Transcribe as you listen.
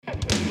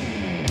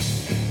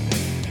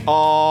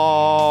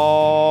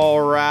All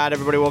right,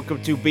 everybody,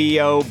 welcome to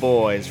BO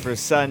Boys for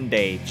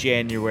Sunday,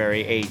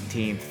 January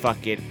 18th.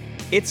 Fuck it,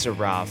 it's a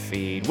raw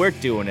feed. We're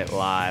doing it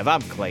live.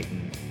 I'm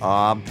Clayton.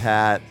 I'm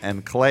Pat.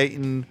 And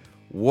Clayton,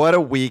 what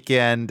a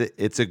weekend.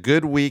 It's a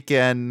good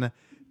weekend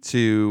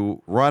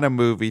to run a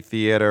movie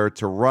theater,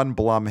 to run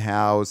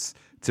Blumhouse,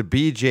 to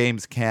be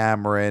James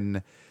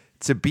Cameron,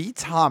 to be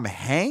Tom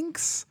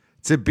Hanks,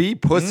 to be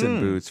Puss in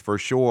Boots for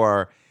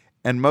sure.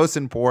 And most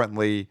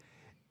importantly,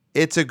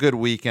 it's a good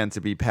weekend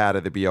to be Pat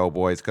of the BO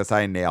Boys because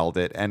I nailed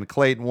it. And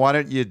Clayton, why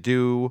don't you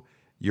do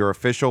your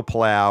official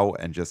plow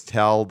and just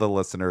tell the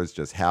listeners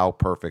just how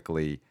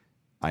perfectly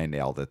I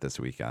nailed it this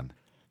weekend?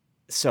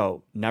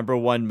 So, number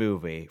one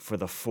movie for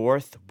the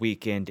fourth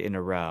weekend in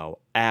a row,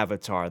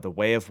 Avatar: The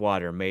Way of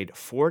Water made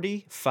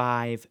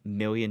 $45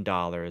 million,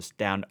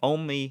 down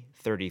only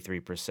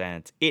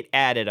 33%. It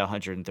added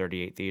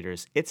 138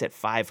 theaters. It's at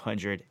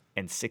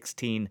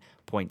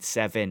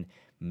 $516.7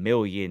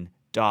 million.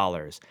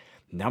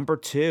 Number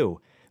two,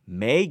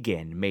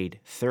 Megan made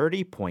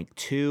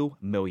 $30.2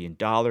 million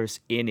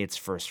in its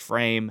first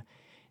frame.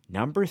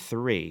 Number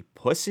three,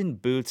 Puss in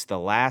Boots: The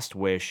Last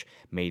Wish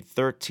made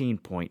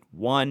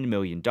 $13.1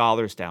 million,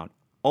 down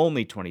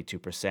only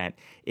 22%.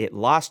 It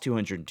lost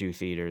 202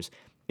 theaters.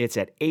 It's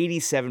at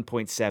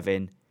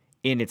 87.7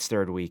 in its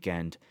third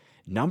weekend.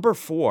 Number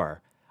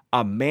four,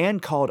 A Man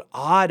Called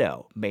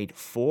Otto made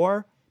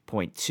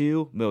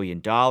 $4.2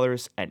 million,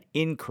 an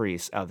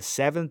increase of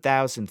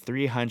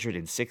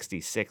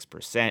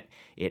 7,366%.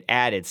 It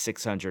added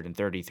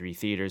 633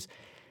 theaters.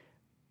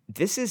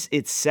 This is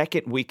its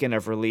second weekend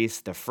of release.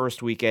 The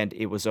first weekend,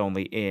 it was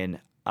only in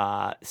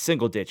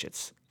single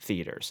digits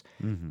theaters.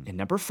 Mm-hmm. And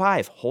number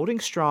five, holding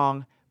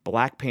strong,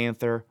 Black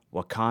Panther: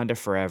 Wakanda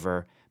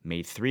Forever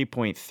made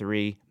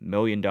 $3.3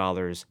 million,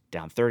 down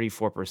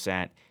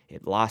 34%.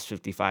 It lost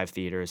 55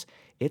 theaters.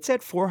 It's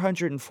at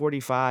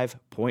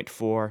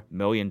 $445.4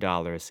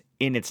 million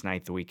in its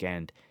ninth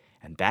weekend.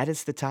 And that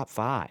is the top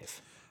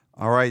five.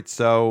 All right.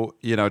 So,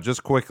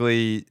 just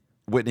quickly,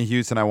 Whitney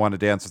Houston, I Want to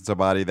Dance with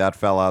Somebody, that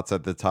fell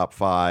outside the top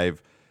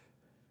five.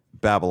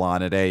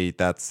 Babylon at 8,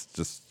 that's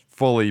just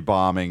fully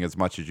bombing as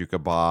much as you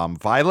could bomb.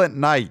 Violent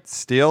Night,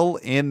 still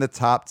in the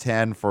top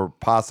 10 for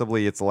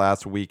possibly its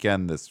last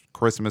weekend. This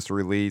Christmas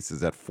release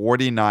is at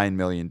 $49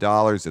 million.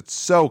 It's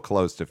so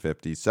close to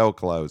 50, so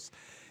close.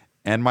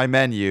 And My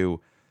Menu,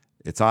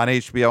 it's on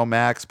HBO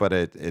Max, but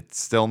it's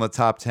still in the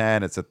top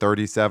 10. It's at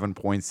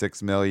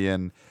 $37.6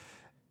 million.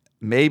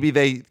 Maybe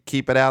they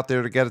keep it out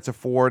there to get it to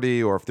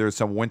 40, or if there's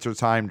some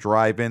wintertime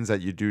drive-ins that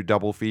you do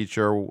double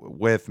feature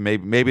with,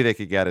 maybe they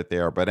could get it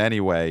there. But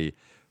anyway,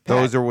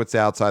 those are what's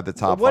outside the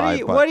top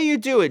five. What do you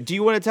do it? Do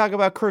you want to talk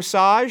about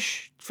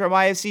Corsage from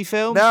IFC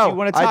Films? No, do you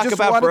want to talk I just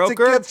about wanted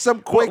Broker? to get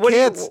some quick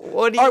hits.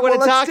 What do you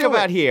want to talk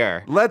about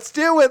here? Let's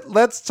do it.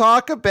 Let's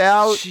talk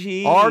about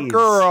our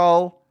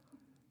girl,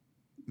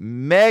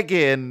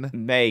 Megan.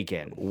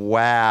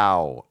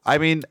 Wow. I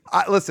mean,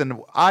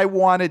 listen, I didn't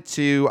want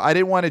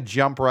to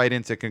jump right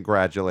into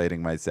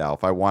congratulating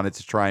myself. I wanted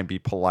to try and be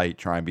polite,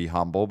 try and be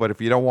humble. But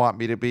if you don't want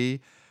me to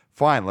be,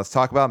 fine. Let's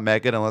talk about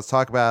Megan, and let's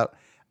talk about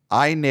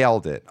I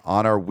nailed it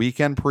on our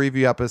weekend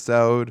preview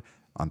episode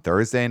on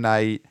Thursday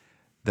night.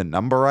 The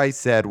number I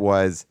said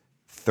was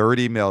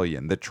 30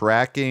 million. The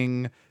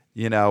tracking,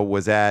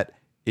 was at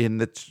in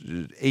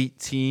the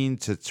 18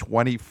 to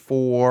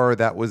 24.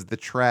 That was the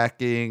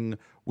tracking.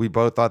 We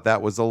both thought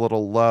that was a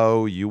little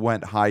low. You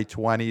went high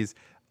 20s.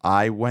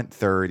 I went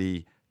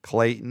 30.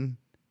 Clayton,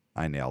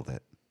 I nailed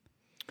it.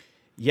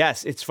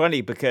 Yes, it's funny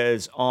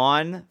because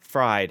on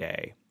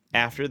Friday,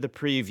 after the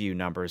preview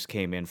numbers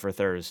came in for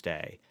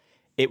Thursday,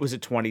 it was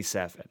at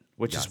 27,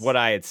 which is what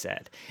I had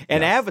said.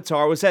 And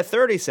Avatar was at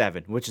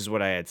 37, which is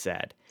what I had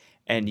said.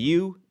 And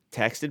you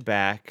texted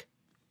back,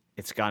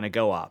 it's going to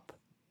go up.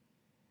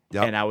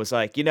 Yep. And I was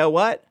like, you know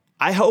what?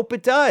 I hope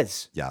it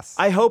does. Yes.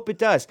 I hope it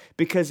does.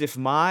 Because if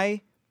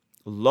my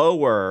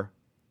lower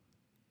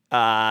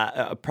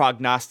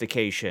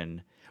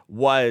prognostication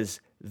was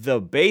The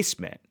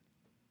Basement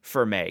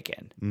for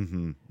Megan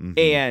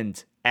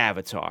and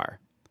Avatar,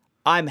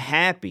 I'm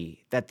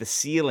happy that the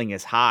ceiling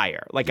is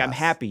higher. Like, I'm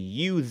happy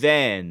you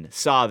then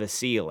saw the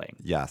ceiling.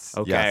 Yes.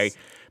 Okay? Yes.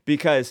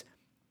 Because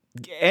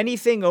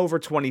anything over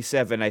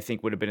 27, I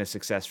think, would have been a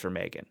success for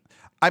Megan.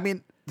 I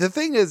mean, the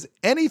thing is,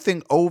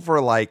 anything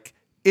over, like,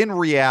 in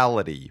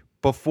reality,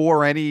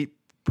 before any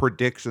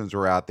predictions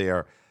were out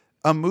there,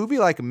 a movie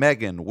like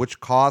Megan, which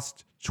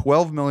cost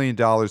 $12 million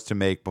to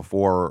make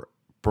before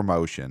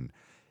promotion,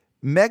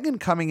 Megan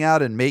coming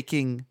out and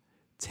making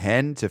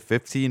 10 to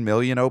 15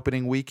 million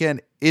opening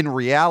weekend, in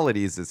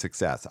reality is a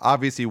success.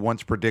 Obviously,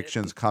 once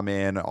predictions come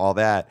in, all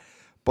that.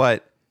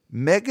 But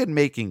Megan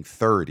making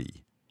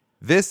 30,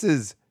 this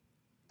is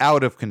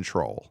out of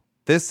control.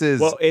 This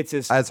is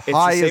as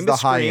high as the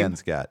high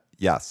ends get.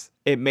 Yes.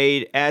 It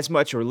made as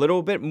much or a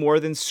little bit more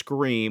than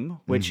Scream,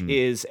 which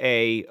is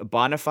a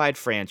bona fide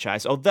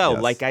franchise. Although,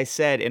 like I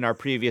said in our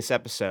previous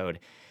episode,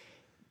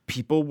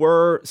 people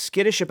were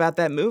skittish about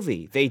that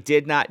movie. They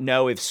did not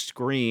know if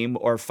Scream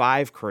or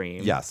Five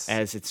Cream,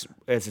 as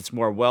it's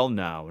more well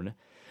known,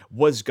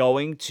 was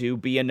going to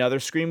be another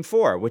Scream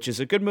 4, which is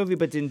a good movie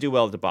but didn't do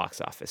well at the box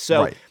office.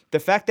 So Right. the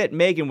fact that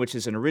Megan, which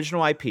is an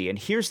original IP, and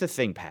here's the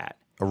thing, Pat.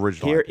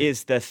 Original Here IP.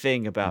 is the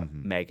thing about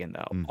Megan,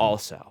 though,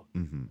 also.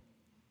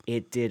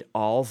 It did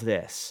all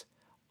this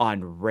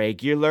on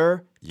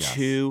regular Yes.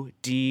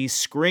 2D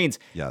screens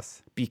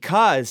Yes.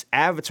 because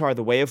Avatar: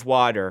 The Way of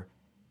Water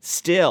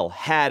still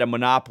had a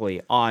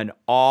monopoly on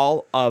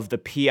all of the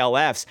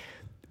PLFs.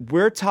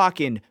 We're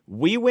talking,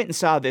 we went and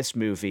saw this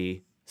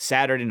movie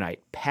Saturday night,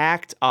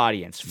 packed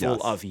audience full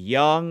Yes. of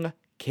young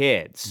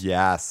kids,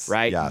 Yes.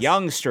 right? Yes.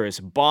 Youngsters,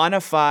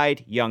 bona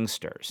fide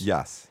youngsters.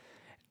 Yes.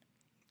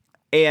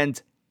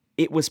 And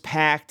it was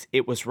packed,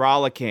 it was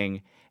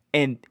rollicking,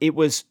 and it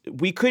was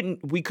we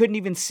couldn't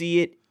even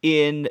see it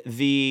in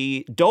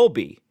the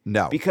Dolby.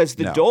 No, because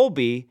the no.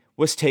 Dolby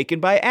was taken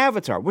by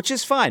Avatar, which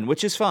is fine.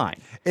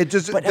 It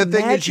just But the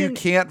thing is, you imagine-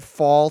 can't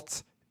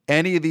fault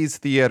any of these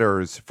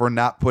theaters for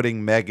not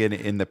putting Megan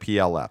in the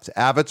PLFs.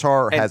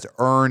 Avatar has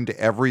earned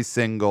every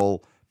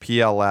single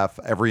PLF,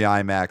 every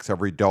IMAX,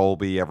 every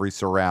Dolby, every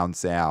surround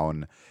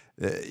sound.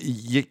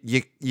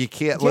 You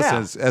can't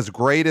listen. As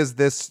great as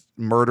this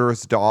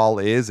murderous doll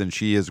is, and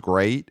she is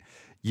great,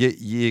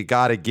 you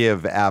got to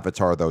give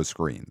Avatar those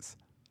screens.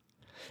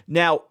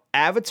 Now,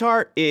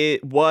 Avatar,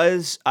 it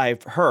was,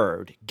 I've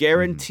heard,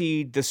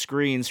 guaranteed the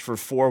screens for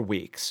 4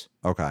 weeks.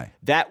 Okay.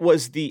 That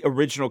was the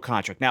original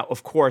contract. Now,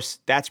 of course,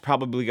 that's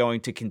probably going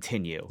to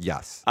continue.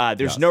 Yes. There's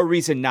Yes. no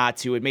reason not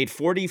to. It made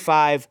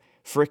 $45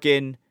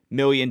 frickin'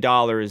 million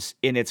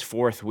in its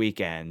 4th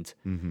weekend.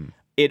 Mm-hmm.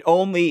 It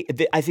only,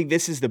 I think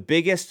this is the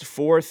biggest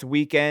 4th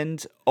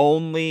weekend,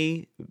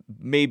 only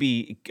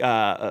maybe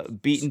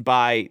beaten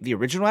by the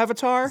original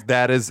Avatar.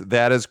 That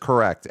is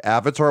correct.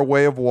 Avatar: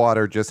 Way of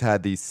Water just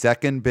had the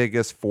second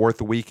biggest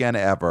 4th weekend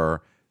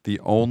ever. The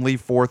only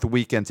 4th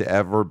weekend to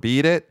ever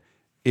beat it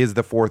is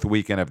the 4th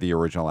weekend of the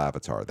original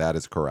Avatar. That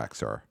is correct,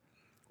 sir.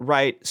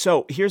 Right.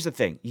 So here's the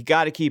thing: you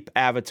got to keep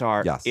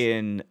Avatar Yes.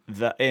 in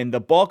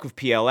the bulk of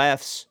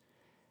PLFs.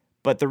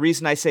 But the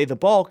reason I say the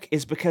bulk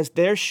is because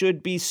there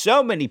should be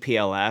so many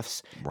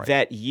PLFs Right.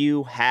 that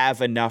you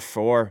have enough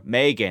for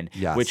Megan,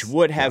 Yes, which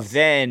would have yes.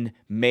 then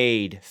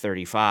made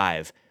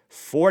 35,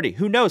 40.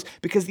 Who knows?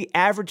 Because the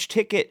average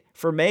ticket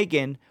for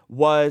Megan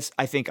was,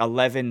 I think,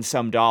 $11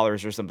 some or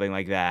something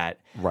like that.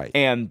 Right.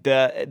 And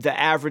the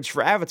average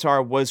for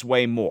Avatar was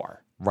way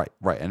more. Right.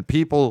 And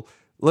people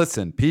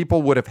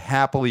would have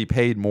happily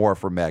paid more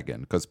for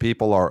Megan because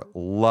people are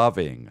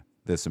loving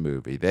this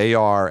movie. They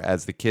are,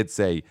 as the kids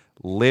say,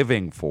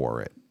 living for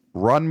it.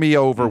 Run me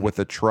over with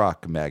a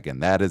truck, Megan.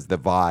 That is the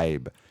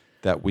vibe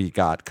that we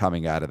got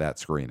coming out of that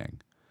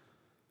screening.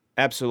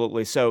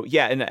 Absolutely. So,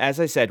 yeah, and as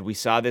I said, we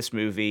saw this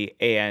movie,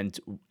 and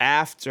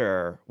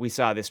after we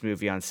saw this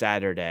movie on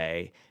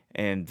Saturday,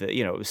 and,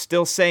 it was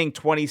still saying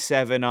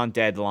 27 on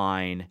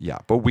deadline. Yeah,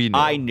 but we knew.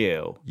 I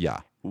knew. Yeah.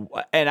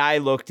 And I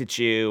looked at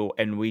you,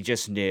 and we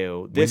just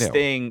knew this knew.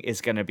 thing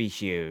is going to be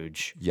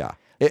huge. Yeah.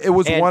 It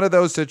was And- one of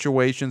those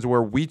situations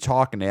where we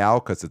talk now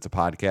because it's a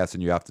podcast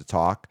and you have to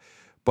talk,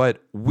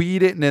 but we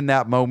didn't in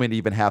that moment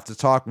even have to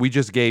talk. We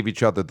just gave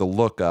each other the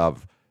look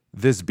of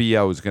this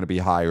BO is going to be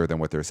higher than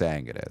what they're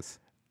saying it is.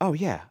 Oh,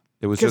 yeah.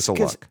 It was just a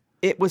 'Cause look.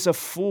 It was a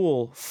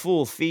full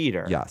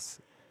theater. Yes.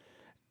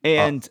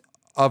 And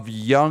Of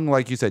young,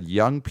 like you said,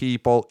 young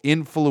people,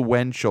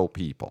 influential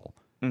people.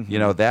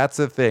 Mm-hmm. That's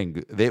the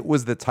thing. It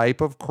was the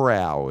type of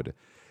crowd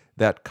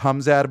that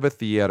comes out of a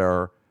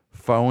theater,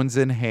 phones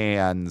in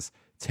hands,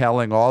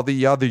 telling all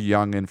the other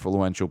young,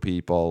 influential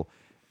people,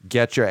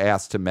 get your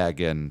ass to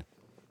Megan,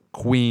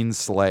 Queen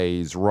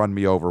slays, run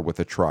me over with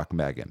a truck,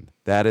 Megan.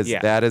 That is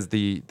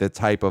the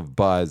type of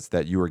buzz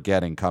that you were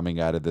getting coming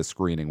out of this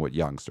screening with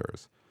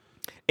youngsters.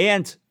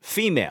 And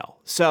female.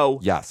 So,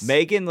 Yes.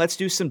 Megan, let's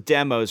do some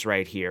demos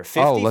right here.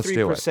 Oh, let's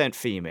do it. 53%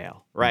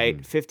 female, right?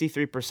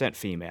 53%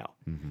 female.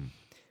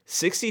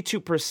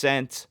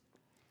 62%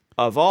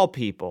 of all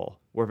people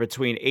were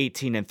between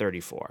 18 and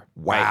 34.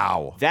 right?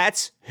 Wow.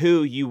 That's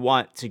who you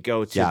want to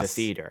go to the Yes.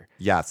 theater.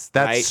 Yes,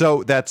 Right?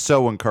 that's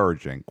so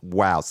encouraging.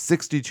 Wow,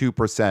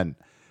 62%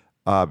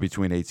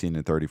 between 18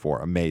 and 34.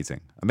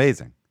 Amazing.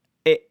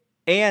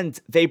 And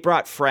they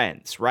brought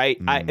friends, right?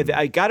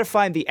 I got to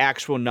find the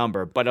actual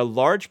number, but a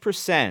large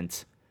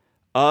percent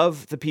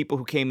of the people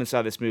who came and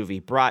saw this movie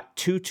brought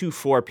 2 to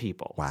 4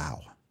 people.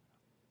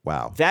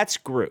 Wow. That's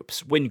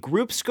groups. When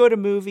groups go to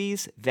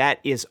movies, that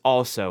is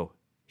also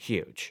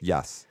huge.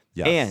 Yes.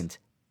 And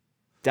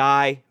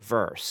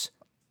diverse.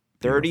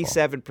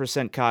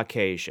 37%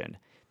 Caucasian,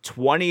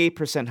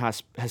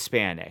 28%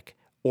 Hispanic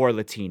or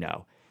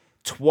Latino,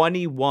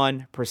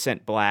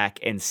 21% Black,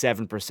 and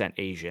 7%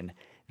 Asian.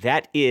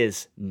 That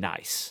is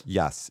nice.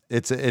 Yes,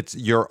 it's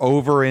you're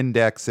over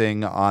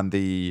indexing on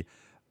the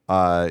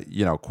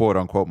quote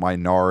unquote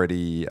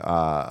minority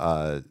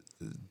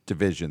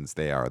divisions.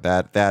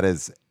 That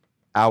is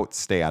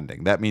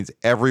outstanding. That means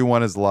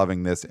everyone is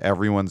loving this.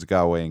 Everyone's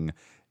going.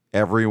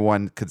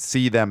 Everyone could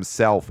see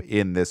themselves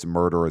in this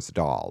murderous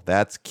doll.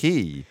 That's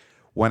key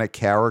when a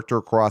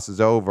character crosses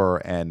over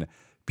and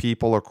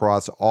people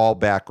across all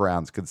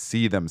backgrounds could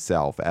see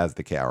themselves as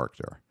the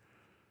character.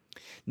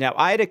 Now,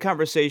 I had a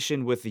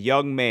conversation with a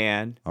young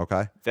man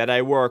Okay. that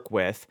I work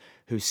with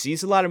who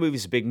sees a lot of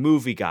movies, a big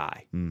movie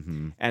guy.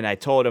 Mm-hmm. And I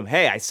told him,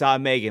 hey, I saw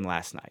Megan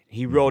last night.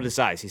 He rolled his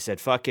eyes. He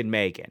said, fucking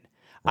Megan.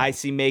 I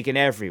see Megan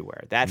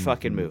everywhere, that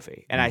fucking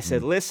movie. And I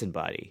said, listen,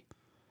 buddy.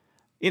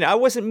 I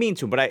wasn't mean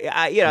to him, but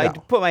I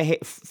put my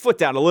foot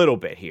down a little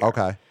bit here.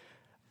 Okay.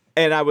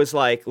 And I was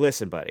like,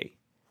 listen, buddy,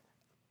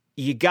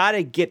 you got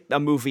to get a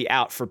movie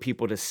out for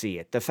people to see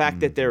it. The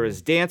fact that there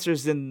is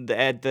dancers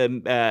at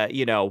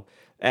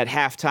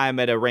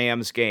halftime at a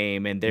Rams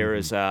game, and there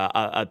is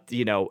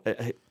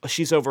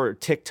she's over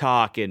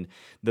TikTok, and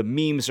the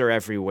memes are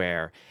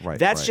everywhere. Right,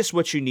 That's right. just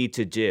what you need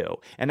to do.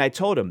 And I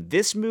told him,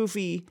 this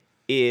movie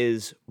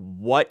is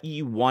what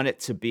you want it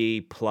to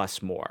be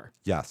plus more.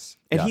 Yes.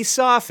 And yes. he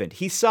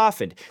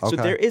softened. So Okay.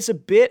 there is a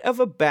bit of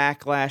a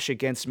backlash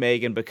against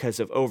Megan because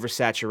of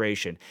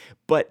oversaturation.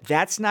 But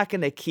that's not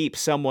going to keep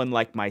someone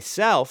like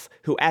myself,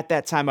 who at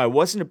that time I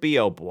wasn't a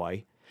BO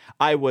boy.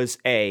 I was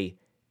a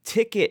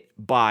ticket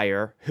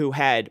buyer who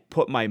had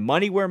put my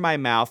money where my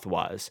mouth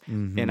was.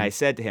 And I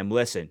said to him,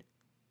 listen,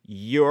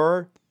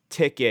 your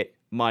ticket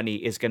money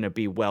is going to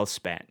be well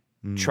spent.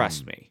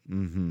 Trust me.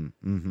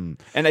 And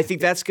I think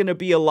that's going to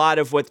be a lot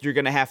of what you're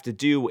going to have to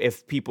do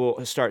if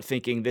people start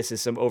thinking this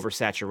is some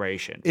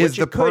oversaturation. Is which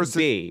the it could person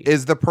be.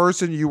 is the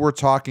person you were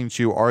talking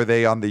to? Are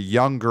they on the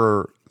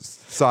younger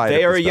side?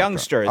 They of are the a spectrum?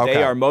 youngster. Okay.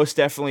 They are most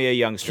definitely a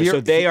youngster. Here-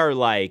 So they are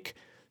like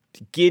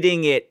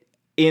getting it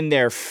in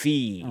their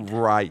feed.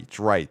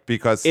 Right.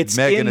 Because It's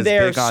Megan in is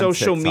their big on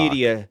social TikTok.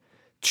 media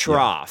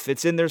trough.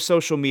 It's in their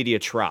social media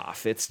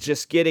trough. It's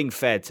just getting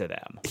fed to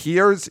them.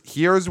 Here's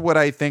what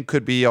I think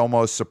could be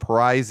almost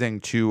surprising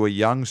to a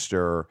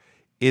youngster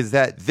is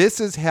that this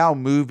is how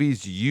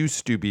movies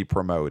used to be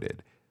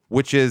promoted,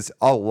 which is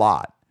a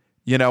lot.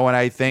 And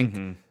I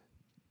think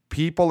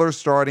people are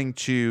starting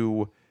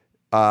to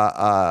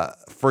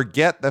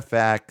forget the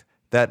fact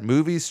that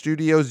movie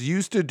studios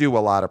used to do a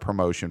lot of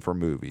promotion for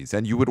movies,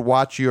 and you would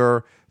watch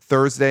your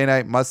Thursday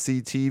night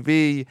must-see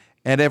TV,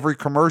 and every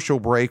commercial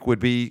break would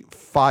be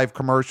 5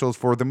 commercials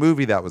for the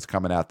movie that was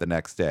coming out the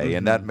next day,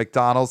 and that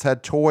McDonald's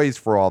had toys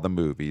for all the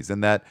movies,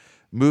 and that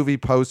movie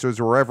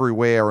posters were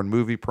everywhere, and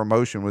movie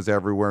promotion was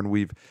everywhere, and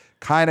we've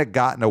kind of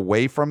gotten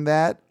away from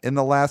that in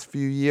the last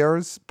few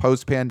years.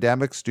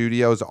 Post-pandemic,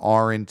 studios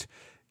aren't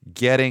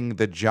getting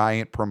the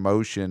giant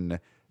promotion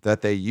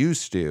that they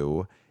used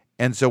to.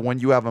 And so when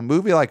you have a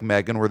movie like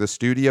Megan, where the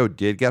studio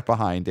did get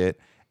behind it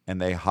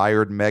and they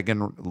hired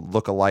Megan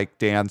look-alike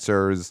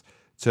dancers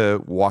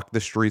to walk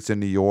the streets in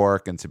New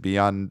York and to be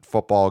on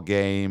football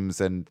games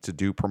and to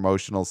do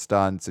promotional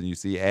stunts, and you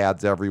see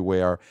ads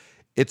everywhere,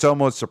 it's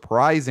almost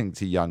surprising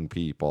to young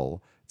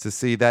people to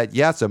see that,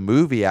 yes, a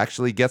movie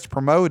actually gets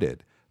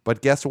promoted.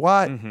 But guess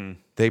what?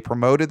 They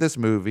promoted this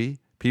movie.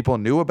 People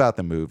knew about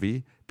the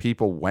movie.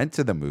 People went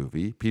to the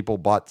movie. People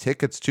bought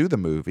tickets to the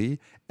movie.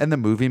 And the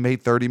movie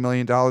made $30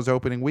 million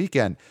opening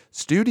weekend.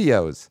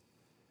 Studios,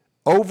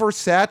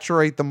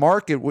 oversaturate the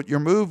market with your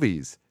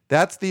movies.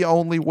 That's the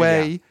only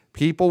way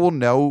people will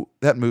know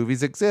that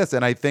movies exist.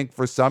 And I think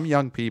for some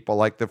young people,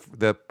 like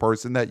the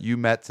person that you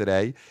met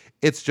today,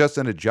 it's just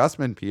an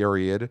adjustment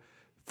period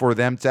for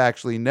them to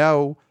actually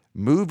know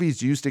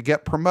movies used to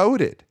get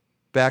promoted.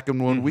 Back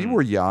when we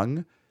were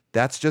young,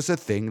 that's just a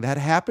thing that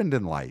happened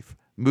in life.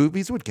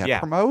 Movies would get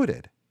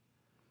promoted.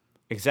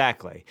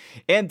 Exactly.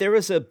 And there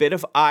was a bit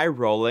of eye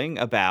rolling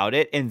about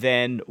it. And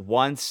then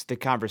once the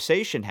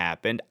conversation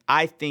happened,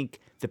 I think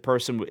the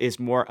person is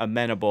more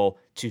amenable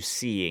to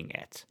seeing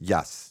it.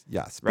 Yes.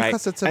 Right?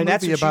 Because it's a And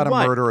that's movie what you about a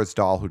want. murderous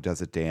doll who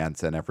does a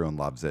dance and everyone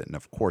loves it. And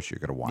of course you're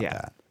going to want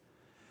that.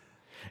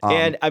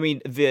 And I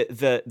mean,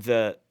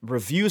 the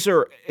reviews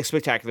are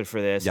spectacular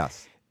for this.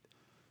 Yes.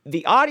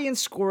 The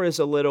audience score is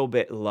a little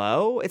bit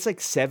low. It's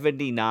like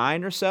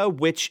 79 or so,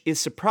 which is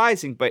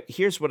surprising. But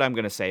here's what I'm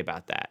going to say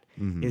about that,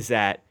 is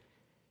that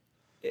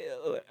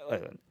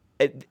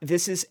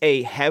this is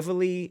a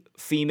heavily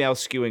female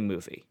skewing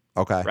movie.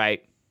 Okay.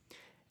 Right?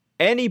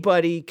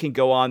 Anybody can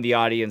go on the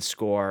audience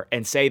score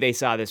and say they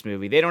saw this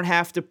movie. They don't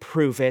have to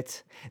prove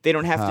it. They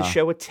don't have to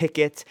show a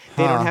ticket.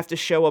 They don't have to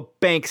show a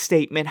bank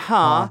statement.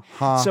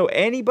 So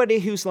anybody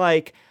who's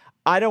like,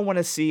 I don't want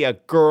to see a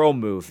girl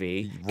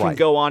movie, can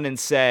go on and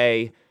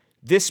say,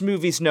 this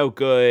movie's no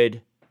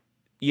good,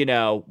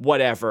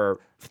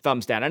 whatever,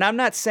 thumbs down. And I'm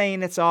not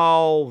saying it's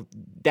all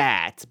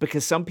that,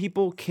 because some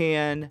people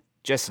can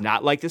just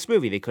not like this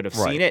movie. They could have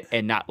seen it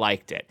and not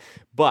liked it.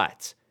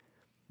 But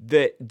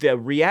the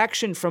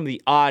reaction from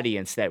the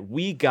audience that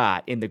we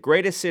got in the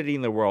greatest city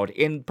in the world,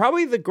 in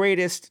probably the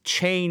greatest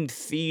chain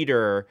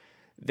theater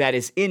that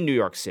is in New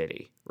York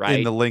City, right?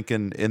 In the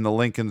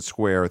Lincoln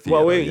Square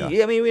Theater. Well, we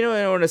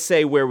don't want to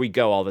say where we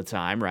go all the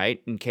time,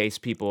 right? In case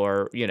people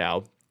are,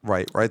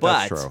 Right. But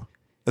That's true.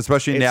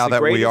 Especially now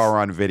that we are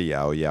on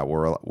video. Yeah,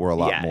 we're a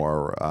lot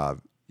more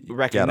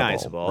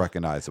recognizable.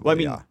 Recognizable. Well, I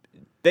mean,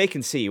 they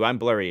can see you. I'm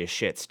blurry as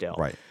shit still.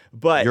 Right.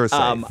 But you're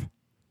safe.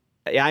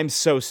 I'm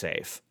so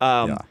safe.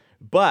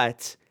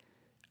 But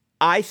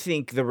I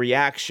think the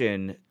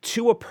reaction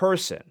to a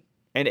person,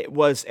 and it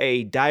was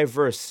a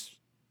diverse,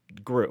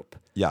 group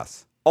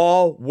Yes.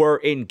 all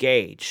were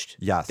engaged.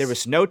 Yes. There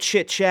was no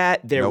chit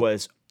chat. There Nope.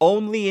 was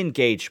only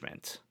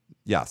engagement.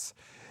 Yes.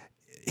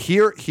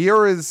 Here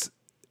is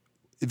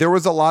there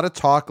was a lot of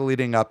talk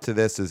leading up to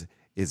this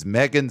is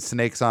Megan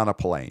Snakes on a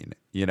Plane?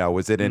 You know,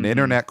 was it an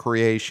internet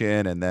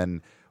creation? And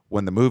then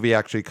when the movie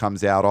actually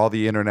comes out, all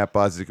the internet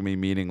buzz is going to be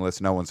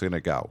meaningless. No one's going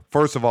to go.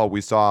 First of all,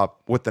 we saw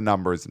with the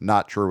numbers,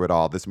 not true at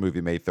all. This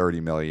movie made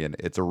 $30 million.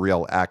 It's a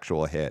real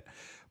actual hit.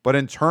 But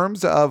in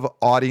terms of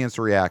audience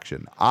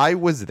reaction, I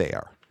was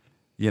there.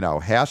 You know,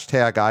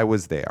 hashtag I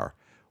was there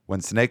when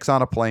Snakes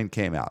on a Plane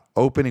came out.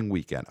 Opening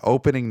weekend,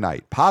 opening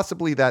night,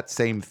 possibly that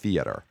same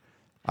theater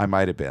I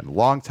might have been,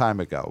 long time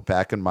ago,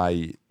 back in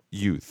my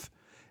youth.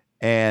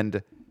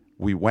 And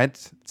we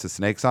went to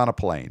Snakes on a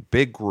Plane,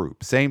 big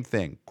group, same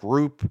thing,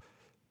 group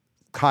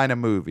kind of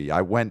movie.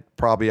 I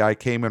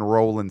came in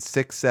rolling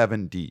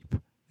 6-7 deep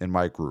in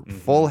my group,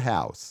 full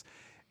house.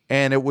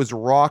 And it was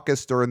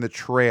raucous during the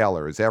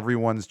trailers.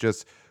 Everyone's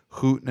just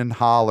hooting and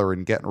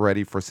hollering, getting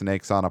ready for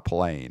Snakes on a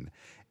Plane.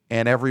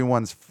 And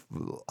everyone's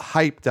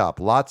hyped up,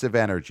 lots of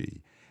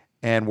energy.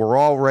 And we're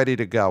all ready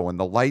to go. And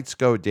the lights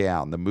go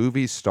down, the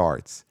movie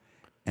starts.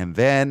 And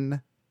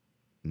then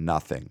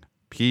nothing.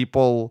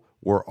 People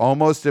were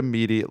almost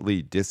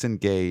immediately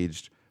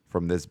disengaged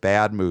from this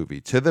bad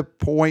movie to the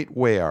point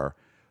where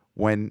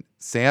when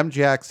Sam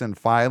Jackson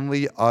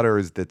finally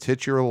utters the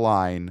titular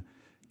line,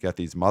 "Get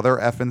these mother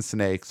effing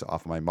snakes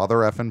off my mother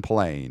effing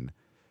plane,"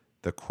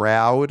 the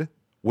crowd,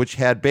 which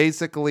had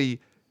basically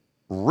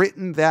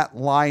written that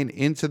line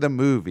into the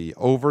movie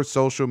over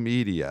social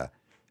media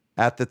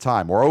at the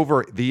time, or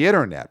over the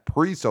internet,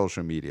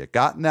 pre-social media,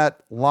 gotten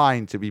that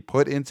line to be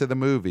put into the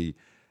movie.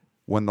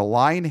 When the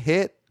line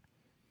hit,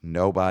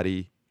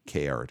 nobody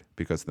cared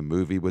because the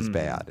movie was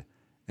bad.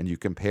 And you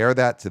compare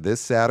that to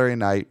this Saturday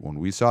night when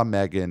we saw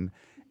Megan,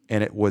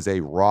 and it was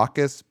a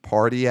raucous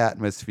party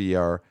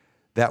atmosphere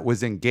that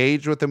was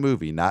engaged with the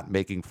movie, not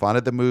making fun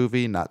of the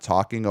movie, not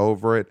talking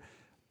over it,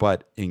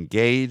 but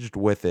engaged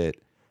with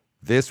it.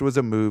 This was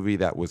a movie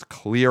that was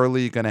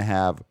clearly going to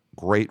have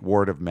great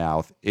word of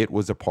mouth. It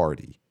was a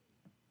party.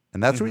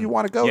 And that's what you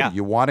want to go to.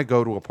 You want to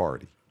go to a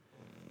party.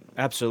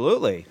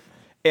 Absolutely.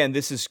 And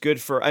this is good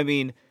for, I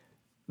mean,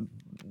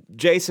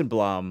 Jason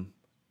Blum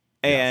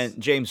and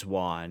James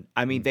Wan,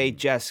 I mean, they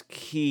just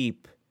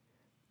keep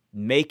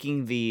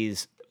making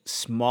these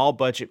small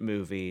budget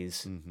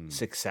movies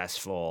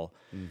successful.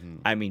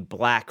 I mean,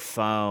 Black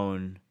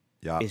Phone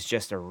is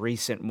just a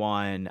recent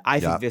one. I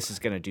think this is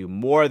going to do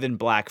more than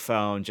Black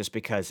Phone just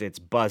because it's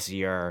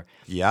buzzier.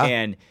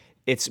 And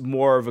it's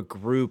more of a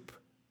group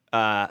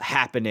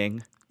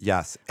happening.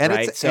 Yes. And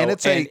right?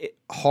 it's a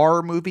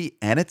horror movie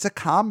and it's a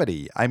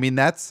comedy. I mean,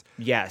 that's,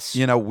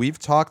 you know, we've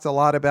talked a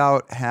lot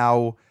about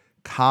how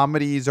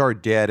comedies are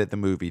dead at the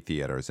movie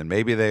theaters, and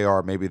maybe they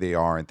are, maybe they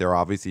aren't. They're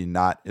obviously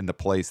not in the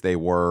place they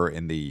were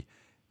in the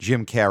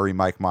Jim Carrey,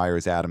 Mike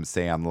Myers, Adam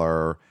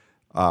Sandler,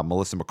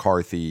 Melissa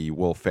McCarthy,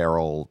 Will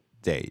Ferrell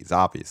days,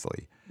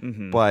 obviously.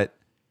 But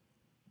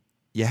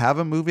you have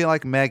a movie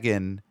like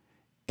Megan,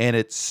 and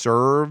it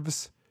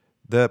serves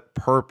the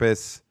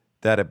purpose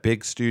that a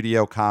big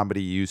studio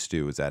comedy used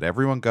to, is that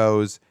everyone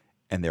goes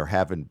and they're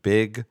having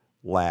big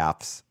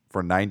laughs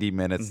for 90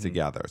 minutes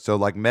together. So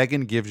like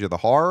Megan gives you the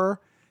horror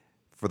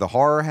for the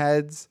horror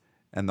heads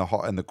and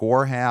the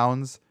gore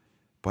hounds,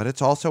 but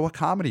it's also a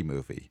comedy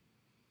movie.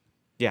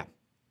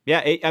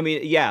 I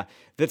mean,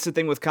 that's the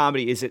thing with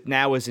comedy, is it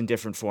now is in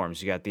different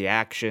forms. You got the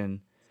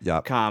action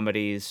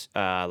comedies,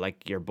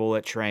 like your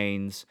Bullet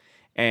Trains,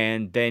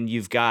 and then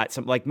you've got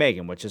something like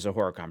Megan, which is a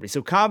horror comedy.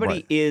 So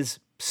comedy is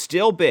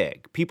still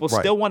big. People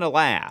still want to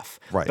laugh,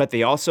 but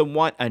they also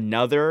want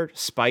another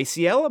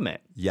spicy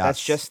element.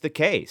 That's just the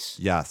case.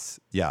 Yes,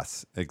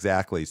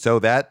 exactly. So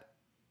that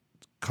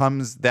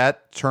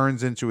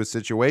turns into a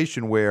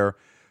situation where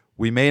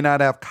we may not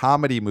have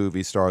comedy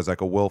movie stars like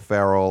a Will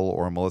Ferrell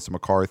or a Melissa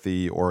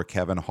McCarthy or a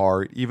Kevin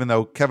Hart, even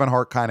though Kevin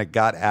Hart kind of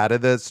got out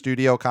of the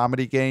studio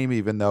comedy game,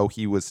 even though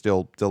he was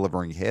still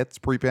delivering hits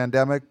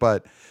pre-pandemic.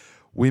 But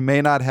we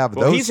may not have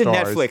those he's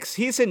stars.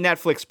 He's in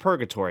Netflix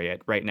purgatory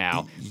right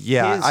now.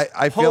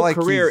 I feel like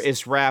his whole career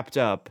is wrapped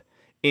up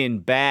in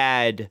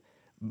bad,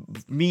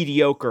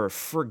 mediocre,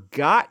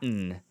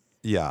 forgotten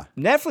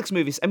Netflix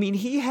movies. I mean,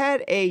 he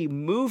had a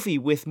movie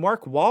with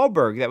Mark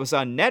Wahlberg that was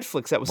on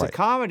Netflix that was a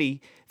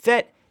comedy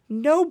that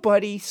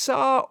nobody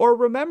saw or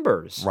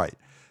remembers. Right.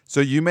 So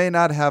you may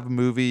not have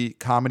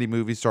comedy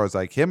movie stars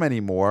like him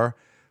anymore,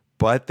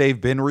 but they've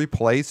been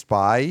replaced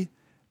by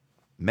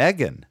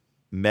Megan.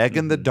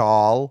 Megan the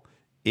doll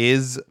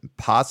is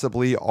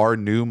possibly our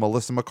new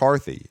Melissa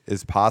McCarthy,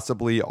 is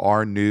possibly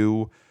our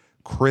new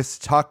Chris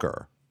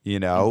Tucker. You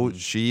know,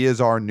 she is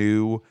our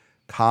new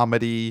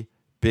comedy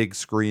big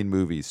screen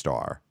movie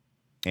star.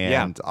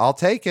 And I'll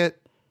take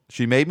it.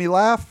 She made me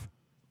laugh.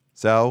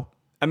 So,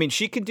 I mean,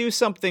 she can do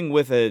something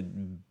with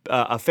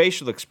a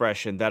facial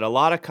expression that a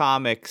lot of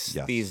comics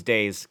these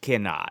days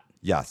cannot.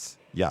 Yes.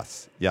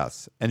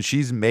 And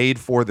she's made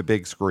for the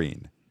big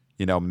screen.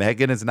 You know,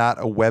 Megan is not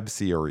a web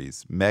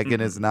series. Megan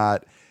is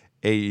not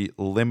a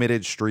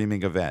limited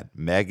streaming event.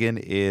 Megan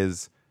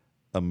is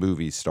a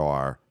movie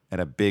star and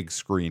a big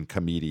screen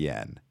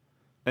comedian.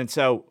 And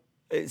so,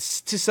 to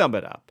sum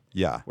it up,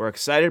 Yeah. we're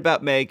excited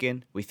about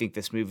Megan. We think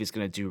this movie is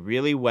going to do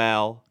really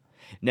well.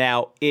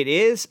 Now, it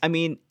is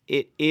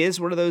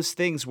one of those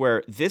things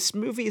where this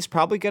movie is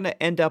probably going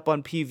to end up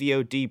on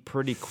PVOD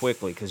pretty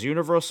quickly because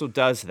Universal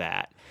does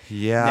that.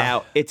 Yeah.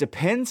 Now, it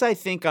depends, I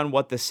think, on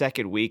what the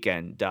second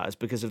weekend does,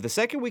 because if the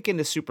second weekend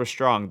is super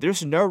strong,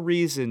 there's no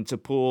reason to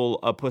pull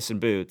a Puss in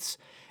Boots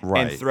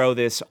and throw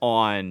this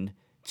on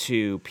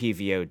to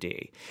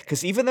PVOD.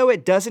 Because even though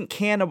it doesn't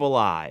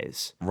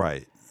cannibalize,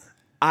 Right.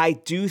 I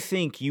do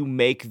think you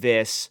make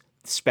this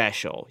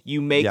special. You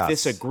make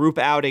this a group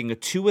outing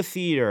to a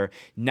theater,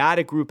 not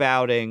a group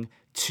outing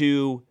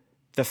to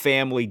the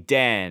family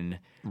den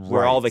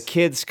where all the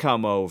kids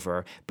come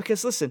over.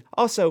 Because listen,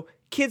 also,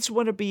 kids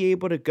want to be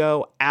able to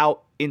go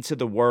out into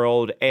the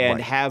world and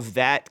have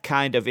that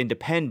kind of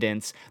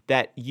independence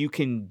that you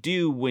can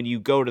do when you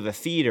go to the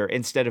theater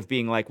instead of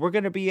being like, we're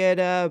going to be at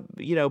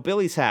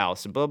Billy's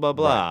house and blah, blah,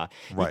 blah.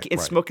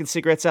 And smoking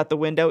cigarettes out the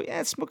window.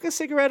 Yeah, smoke a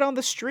cigarette on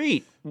the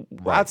street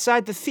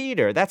outside the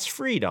theater. That's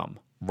freedom.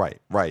 Right.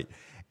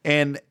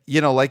 And,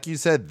 like you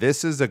said,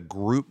 this is a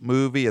group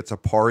movie. It's a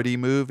party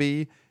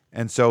movie.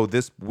 And so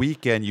this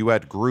weekend you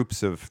had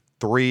groups of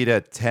 3 to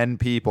 10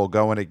 people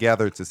going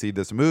together to see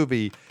this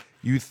movie.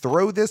 You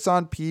throw this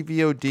on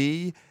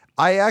PVOD,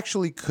 I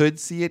actually could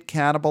see it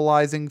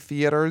cannibalizing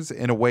theaters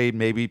in a way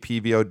maybe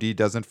PVOD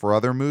doesn't for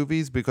other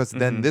movies, because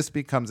then this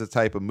becomes a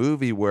type of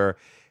movie where,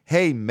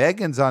 hey,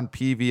 Megan's on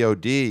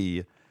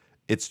PVOD,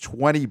 it's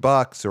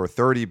 $20 or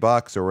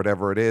 $30 or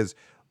whatever it is.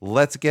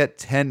 Let's get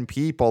 10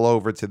 people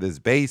over to this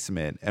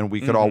basement and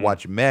we could all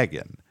watch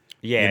Megan.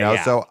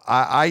 So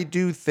I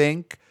do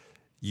think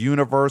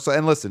Universal,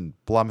 and listen,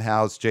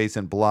 Blumhouse,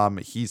 Jason Blum,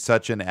 he's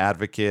such an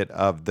advocate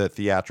of the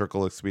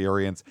theatrical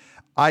experience.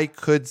 I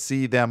could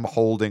see them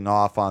holding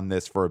off on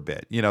this for a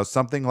bit.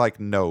 Something like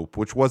Nope,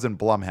 which wasn't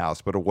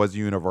Blumhouse, but it was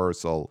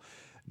Universal.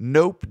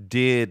 Nope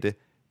did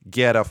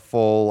get a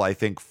full, I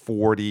think,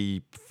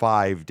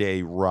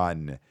 45-day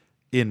run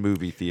in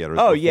movie theaters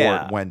before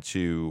it went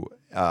to...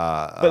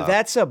 but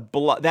that's a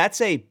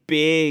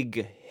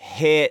big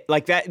hit.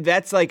 Like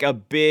that's like a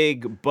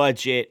big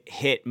budget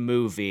hit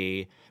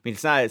movie. I mean,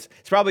 it's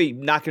probably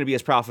not going to be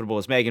as profitable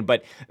as Megan,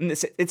 but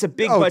it's a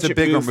big budget it's a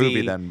bigger movie,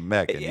 movie than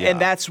Megan, and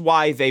that's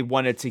why they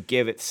wanted to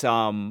give it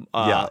some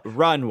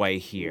runway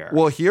here.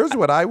 Well, here's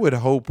what I would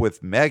hope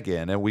with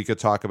Megan, and we could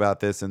talk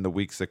about this in the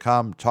weeks to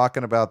come,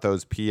 talking about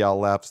those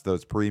PLFs,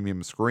 those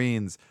premium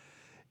screens.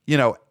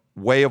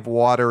 Way of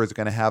Water is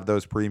going to have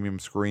those premium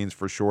screens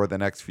for sure the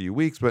next few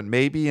weeks, but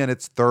maybe in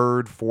its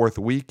third, fourth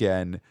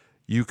weekend,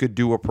 you could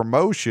do a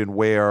promotion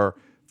where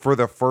for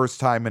the first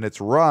time in its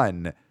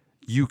run,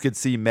 you could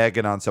see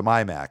Megan on some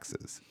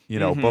IMAXs.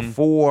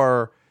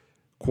 Before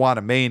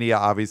Quantumania,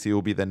 obviously,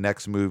 will be the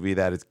next movie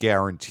that is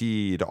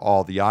guaranteed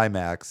all the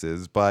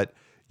IMAXs, but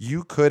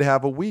you could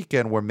have a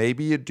weekend where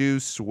maybe you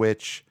do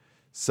switch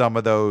some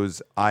of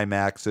those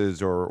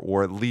IMAXs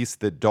or at least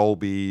the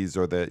Dolbys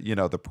or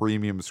the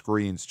premium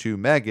screens to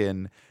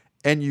Megan,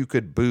 and you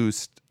could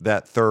boost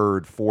that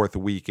third, fourth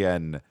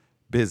weekend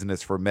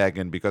business for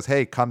Megan because,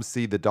 hey, come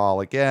see the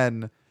doll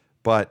again,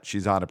 but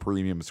she's on a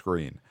premium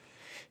screen.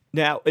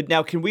 Now,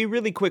 can we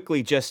really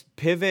quickly just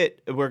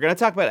pivot? We're going to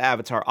talk about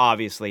Avatar,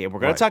 obviously, and we're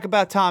going to talk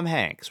about Tom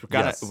Hanks. We're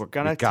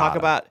going to talk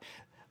about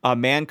A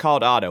Man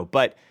Called Otto,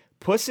 but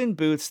Puss in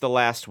Boots: The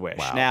Last Wish.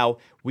 Wow. Now,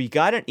 we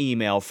got an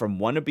email from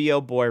Wannabe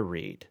Oh Boy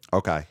Reed.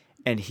 Okay.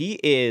 And he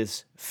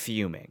is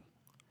fuming.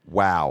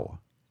 Wow.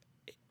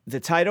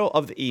 The title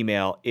of the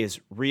email is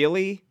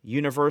Really?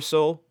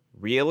 Universal?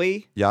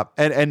 Really? Yep.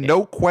 And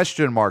no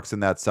question marks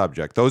in that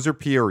subject. Those are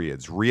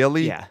periods.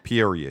 Really? Yeah.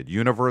 Period.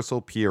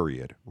 Universal?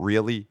 Period.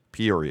 Really?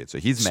 Period. So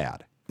he's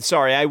mad.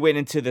 Sorry, I went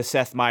into the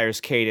Seth Meyers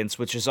cadence,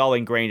 which is all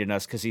ingrained in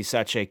us because he's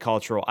such a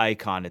cultural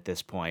icon at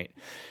this point.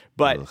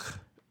 But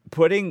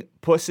putting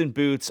Puss in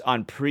Boots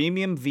on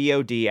premium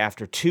VOD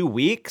after 2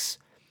 weeks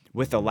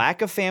with the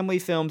lack of family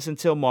films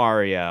until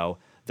Mario,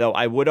 though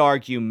I would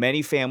argue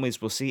many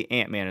families will see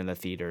Ant-Man in the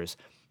theaters,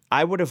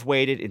 I would have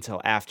waited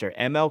until after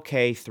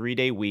MLK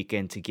 3-day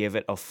weekend to give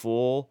it a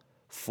full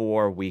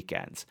 4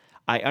 weekends.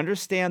 I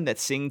understand that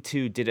Sing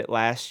 2 did it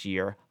last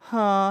year,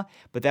 but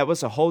that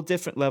was a whole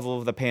different level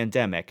of the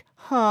pandemic,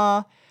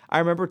 I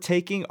remember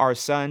taking our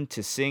son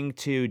to Sing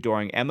 2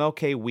 during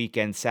MLK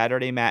weekend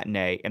Saturday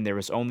matinee, and there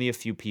was only a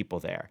few people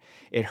there.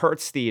 It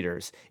hurts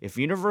theaters. If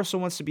Universal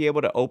wants to be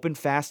able to open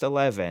Fast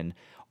 11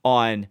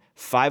 on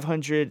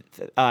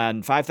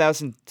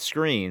 5,000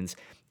 screens,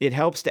 it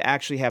helps to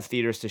actually have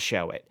theaters to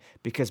show it.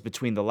 Because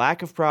between the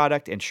lack of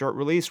product and short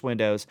release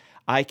windows,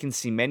 I can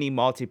see many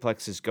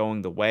multiplexes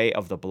going the way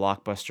of the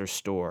Blockbuster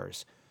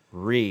stores.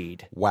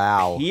 Read.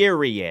 Wow.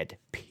 Period.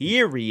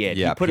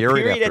 Yeah, he put a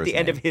period at the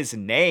end of his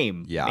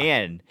name. Yeah.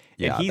 Man.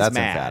 Yeah, and he's that's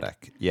mad.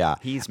 emphatic. Yeah.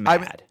 He's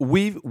mad.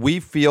 We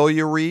feel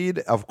you, Reed.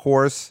 Of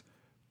course,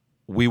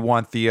 we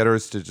want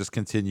theaters to just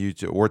continue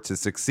to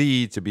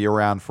succeed, to be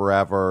around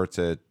forever.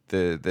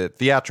 The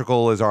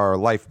theatrical is our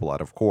lifeblood,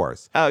 of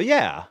course. Oh,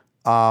 yeah.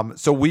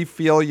 So we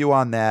feel you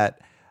on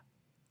that.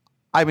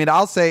 I mean,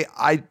 I'll say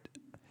I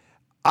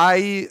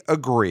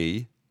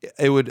agree.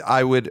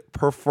 I would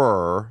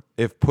prefer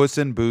if Puss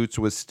in Boots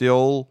was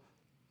still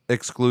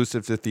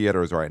exclusive to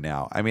theaters right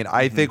now. I mean,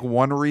 I think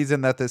one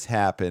reason that this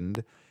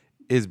happened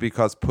is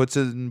because Puss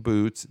in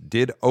Boots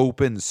did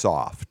open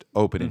soft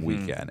opening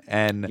weekend.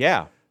 And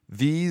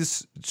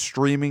these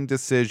streaming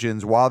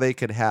decisions, while they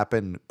could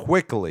happen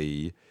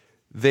quickly,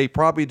 they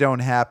probably don't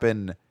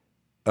happen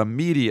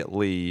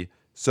immediately.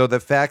 So the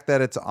fact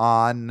that it's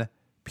on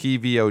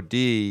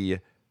PVOD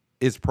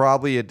is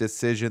probably a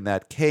decision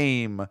that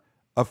came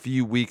a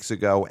few weeks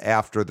ago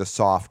after the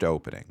soft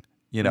opening.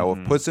 You know,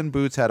 if Puss in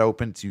Boots had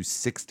opened to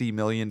 $60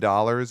 million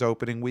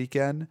opening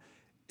weekend,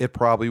 it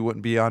probably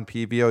wouldn't be on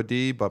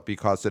PVOD, but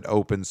because it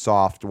opened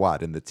soft,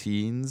 in the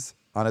teens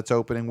on its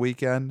opening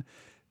weekend,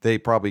 they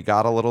probably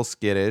got a little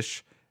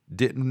skittish,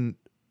 didn't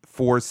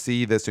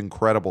foresee this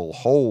incredible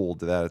hold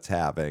that it's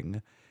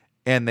having,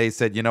 and they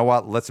said, you know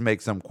what, let's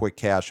make some quick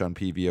cash on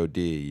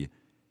PVOD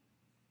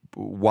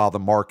while the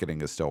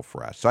marketing is still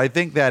fresh. So I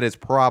think that is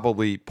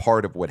probably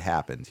part of what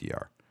happened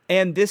here.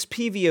 And this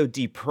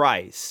PVOD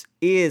price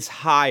is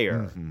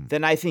higher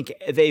than I think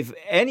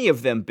any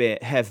of them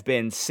have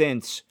been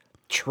since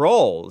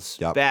Trolls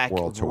back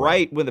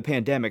right when the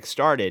pandemic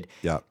started.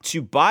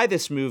 To buy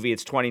this movie,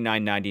 it's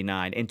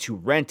 $29.99, and to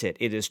rent it,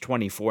 it is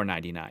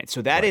 $24.99.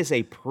 So that is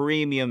a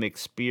premium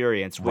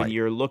experience when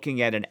you're looking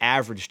at an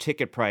average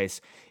ticket price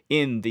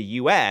in the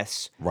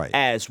U.S.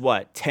 as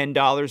what,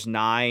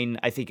 $10,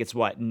 I think it's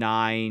what,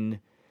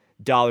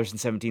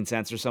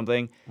 $9.17 or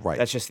something.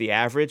 That's just the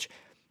average.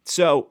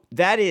 So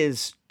that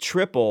is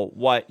triple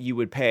what you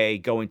would pay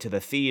going to the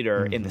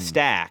theater in the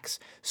stacks.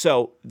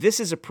 So this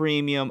is a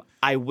premium.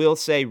 I will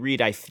say, Reed,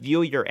 I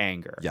feel your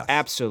anger. Yes.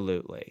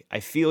 Absolutely.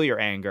 I feel your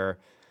anger.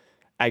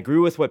 I agree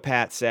with what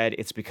Pat said.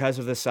 It's because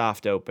of the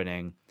soft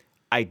opening.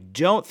 I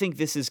don't think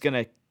this is going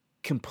to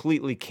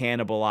completely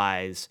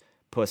cannibalize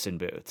Puss in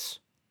Boots.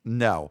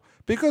 No,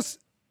 because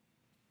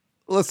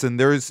listen,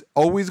 there's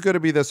always going to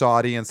be this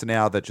audience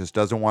now that just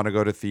doesn't want to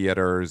go to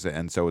theaters,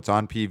 and so it's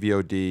on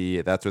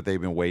PVOD. That's what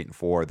they've been waiting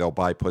for. They'll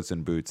buy Puss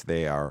in Boots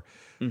there.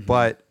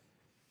 But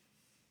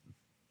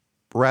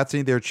rats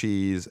need their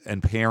cheese,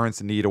 and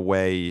parents need a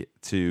way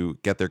to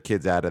get their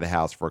kids out of the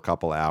house for a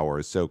couple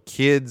hours. So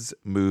kids'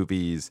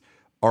 movies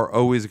are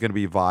always going to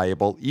be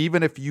viable,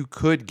 even if you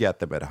could get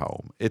them at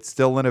home. It's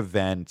still an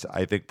event.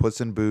 I think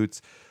Puss in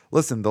Boots,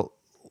 listen,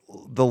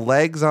 the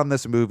legs on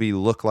this movie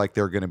look like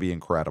they're going to be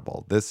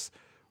incredible. This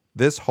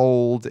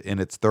hold in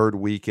its third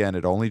weekend,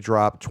 it only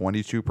dropped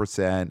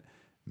 22%,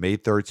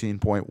 made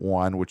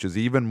 13.1, which is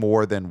even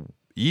more than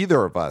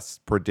either of us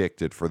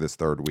predicted for this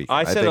third weekend.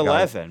 I said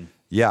 11.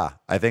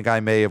 I think I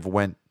may have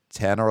went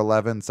 10 or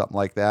 11, something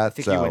like that. I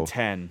think you went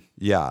 10.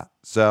 Yeah,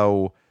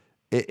 so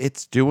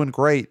it's doing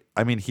great.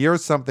 I mean,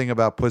 here's something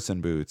about Puss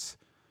in Boots.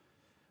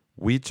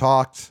 We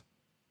talked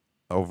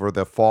over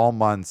the fall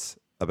months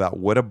about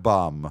what a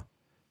bum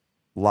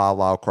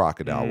Lala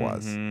Crocodile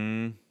was.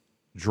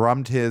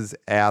 Drummed his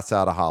ass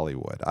out of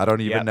Hollywood. I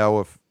don't even know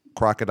if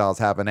crocodiles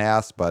have an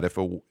ass, but if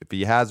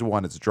he has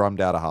one, it's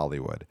drummed out of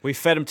Hollywood. We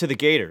fed him to the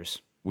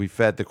gators. We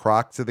fed the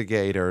croc to the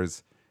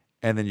gators,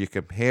 and then you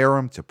compare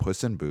him to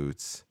Puss in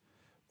Boots,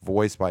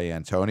 voiced by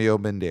Antonio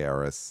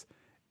Banderas,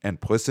 and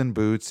Puss in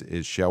Boots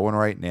is showing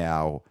right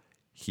now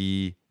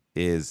he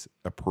is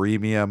a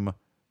premium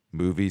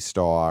movie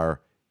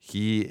star.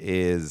 He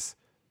is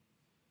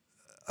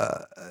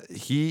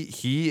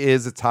he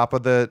is atop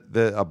of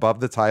the above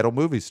the title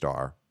movie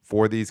star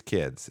for these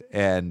kids,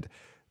 and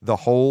the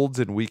holds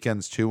in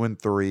weekends 2 and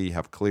 3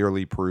 have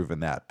clearly proven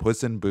that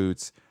Puss in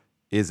Boots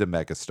is a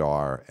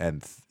megastar,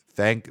 and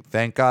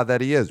thank God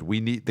that he is.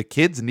 The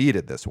kids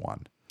needed this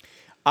one.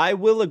 I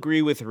will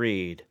agree with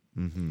Reed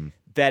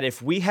that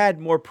if we had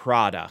more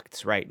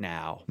products right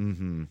now,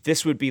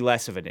 this would be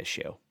less of an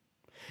issue,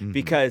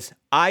 because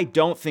I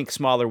don't think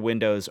smaller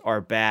windows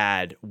are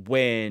bad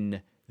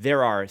when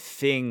there are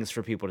things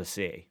for people to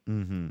see.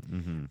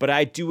 But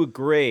I do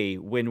agree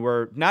when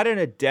we're not in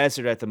a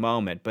desert at the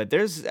moment, but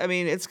it's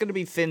going to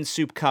be thin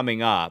soup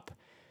coming up.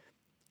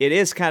 It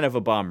is kind of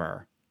a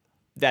bummer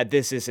that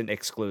this isn't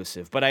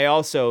exclusive. But I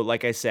also,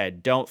 like I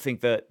said, don't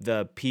think that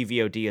the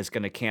PVOD is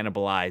going to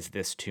cannibalize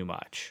this too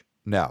much.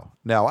 No.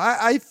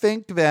 I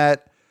think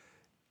that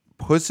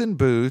Puss in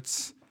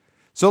Boots.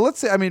 So let's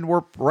say,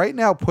 we're right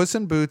now, Puss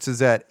in Boots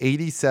is at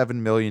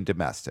 87 million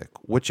domestic,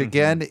 which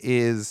again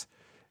is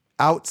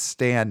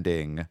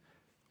outstanding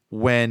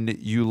when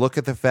you look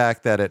at the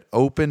fact that it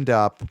opened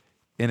up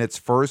in its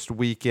first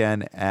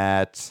weekend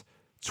at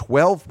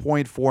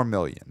 12.4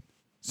 million.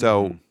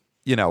 So,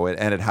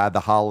 and it had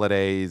the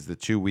holidays, the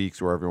 2 weeks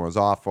where everyone was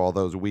off, all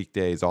those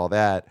weekdays, all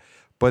that.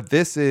 But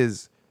this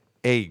is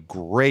a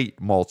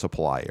great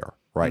multiplier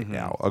right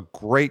now, a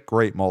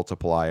great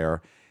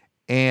multiplier.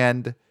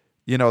 And,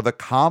 the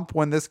comp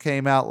when this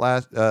came out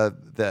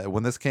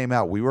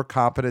we were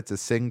competent to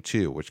Sing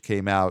 2, which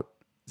came out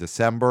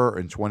December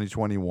in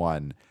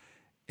 2021,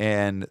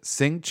 and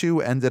Sing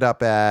 2 ended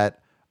up at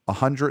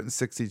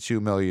 162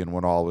 million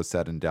when all was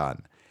said and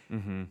done.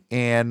 Mm-hmm.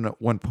 And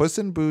when Puss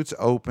in Boots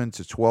opened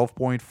to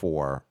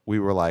 12.4, we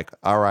were like,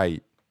 all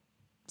right,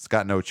 it's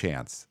got no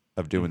chance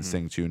of doing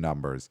Sing 2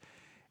 numbers.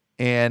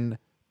 And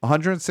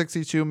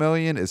 162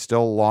 million is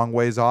still a long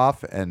ways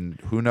off,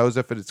 and who knows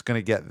if it's going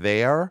to get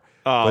there.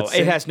 Oh, But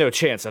it has no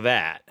chance of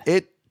that.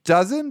 It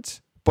doesn't,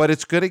 but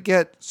it's going to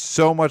get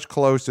so much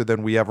closer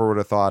than we ever would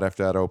have thought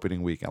after that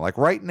opening weekend. Like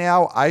right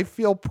now, I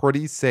feel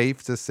pretty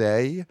safe to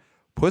say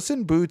Puss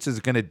in Boots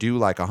is going to do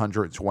like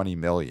 120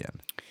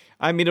 million.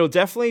 I mean, it'll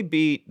definitely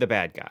beat The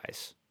Bad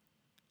Guys.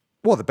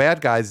 Well, The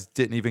Bad Guys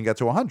didn't even get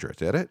to 100,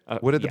 did it?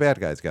 What did The Bad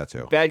Guys get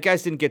to? Bad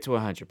Guys didn't get to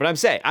 100, but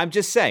I'm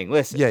just saying,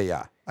 listen.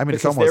 Yeah. I mean,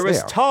 it's Because almost there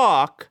was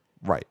talk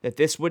right. that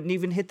this wouldn't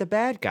even hit The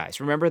Bad Guys.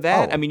 Remember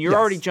that? Oh, I mean, you're yes.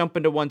 already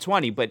jumping to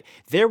 120, but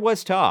there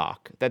was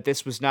talk that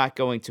this was not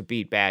going to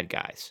beat Bad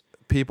Guys.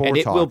 People and were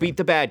it talking. will beat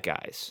The Bad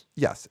Guys.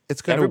 Yes,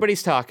 it's going to.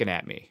 Everybody's talking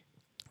at me.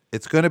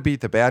 It's going to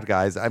beat The Bad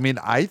Guys. I mean,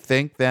 I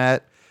think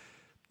that,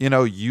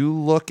 you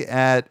look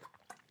at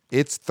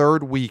its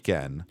third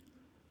weekend,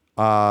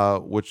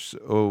 which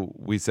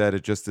we said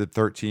it just did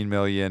 13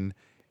 million,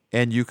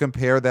 and you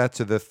compare that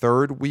to the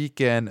third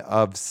weekend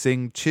of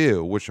Sing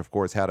 2, which of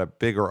course had a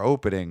bigger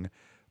opening,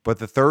 but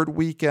the third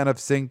weekend of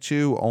Sing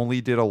 2 only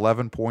did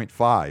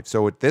 11.5.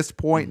 So at this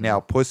point now,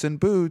 Puss in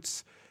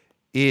Boots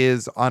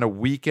is on a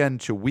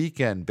weekend to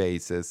weekend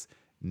basis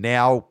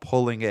now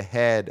pulling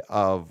ahead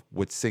of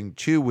what Sing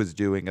 2 was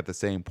doing at the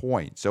same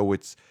point. So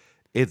it's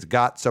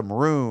got some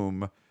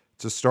room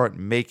to start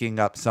making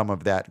up some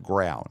of that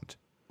ground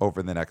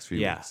over the next few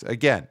weeks.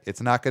 Again,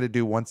 it's not going to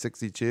do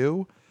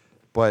 162,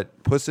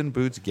 but Puss in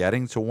Boots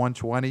getting to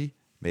 120,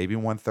 maybe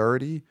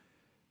 130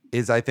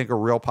 is, I think, a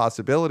real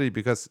possibility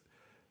because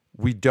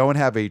we don't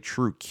have a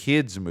true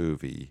kids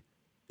movie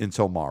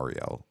until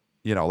Mario.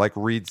 Like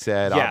Reed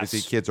said,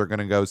 obviously kids are going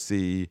to go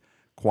see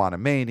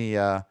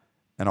Quantumania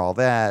and all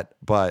that,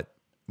 but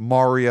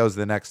Mario's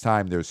the next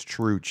time there's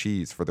true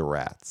cheese for the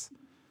rats.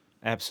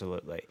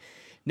 Absolutely.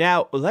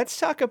 Now, let's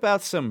talk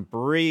about some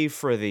brie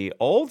for the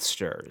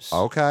oldsters.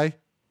 Okay.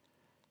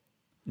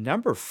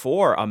 Number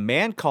 4, A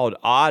Man Called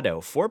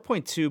Otto,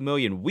 4.2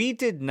 million. We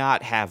did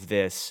not have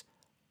this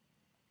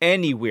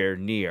anywhere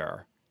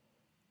near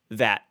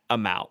that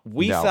amount.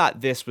 We thought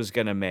this was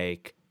going to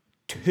make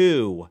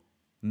 2,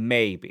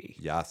 maybe.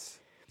 Yes.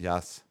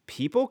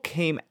 People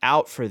came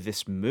out for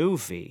this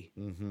movie.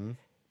 Mm-hmm.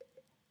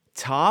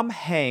 Tom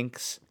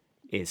Hanks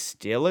is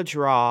still a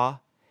draw,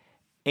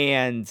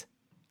 and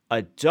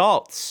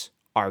adults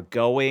are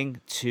going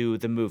to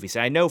the movies.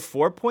 I know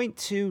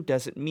 4.2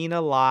 doesn't mean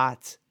a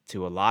lot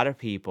to a lot of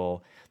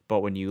people, but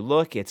when you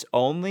look, it's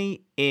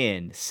only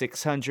in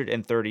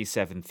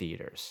 637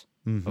 theaters.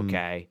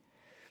 Okay?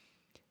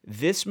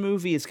 This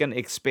movie is going to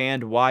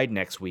expand wide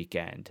next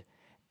weekend,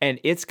 and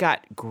it's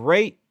got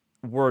great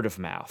word of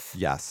mouth.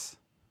 Yes.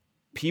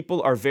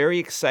 People are very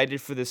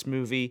excited for this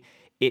movie.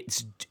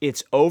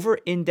 It's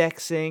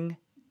over-indexing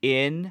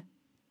in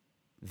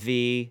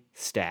the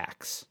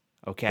stacks.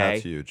 Okay?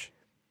 That's huge.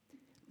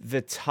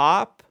 The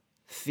top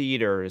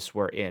theaters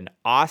were in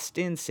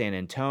Austin, San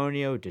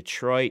Antonio,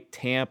 Detroit,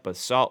 Tampa,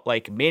 Salt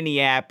Lake,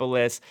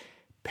 Minneapolis,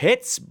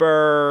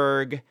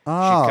 Pittsburgh,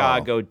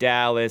 Chicago,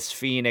 Dallas,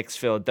 Phoenix,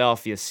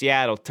 Philadelphia,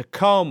 Seattle,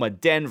 Tacoma,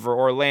 Denver,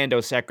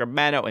 Orlando,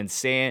 Sacramento, and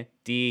San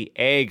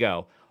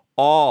Diego.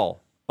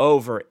 All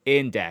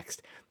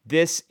over-indexed.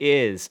 This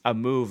is a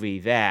movie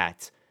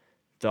that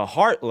the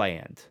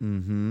Heartland,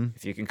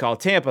 if you can call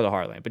Tampa the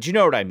Heartland, but you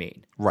know what I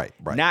mean. Right.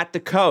 Not the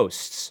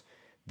coasts.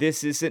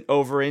 This isn't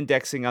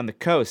over-indexing on the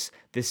coasts.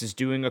 This is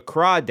doing a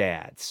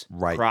Crawdads.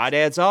 Right.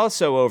 Crawdads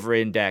also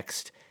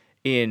over-indexed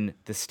in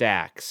the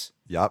stacks.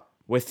 Yep.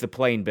 With the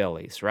Plain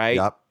Billies, right?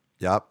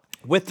 Yep.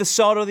 With the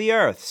Salt of the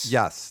Earths.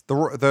 Yes.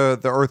 The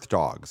Earth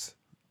Dogs.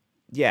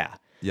 Yeah.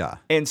 Yeah.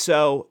 And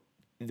so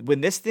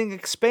when this thing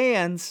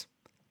expands,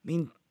 I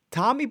mean,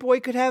 Tommy Boy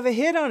could have a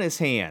hit on his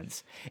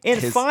hands.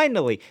 And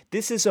finally,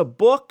 this is a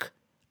book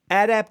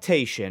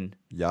adaptation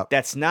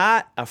that's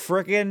not a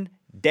frickin'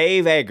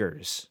 Dave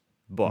Eggers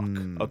book,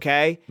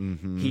 okay?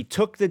 He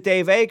took the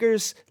Dave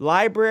Eggers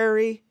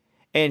library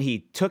and he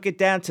took it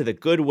down to the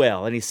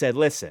Goodwill and he said,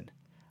 listen,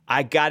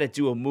 I got to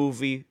do a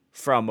movie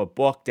from a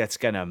book that's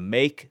going to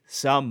make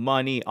some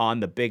money on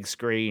the big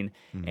screen.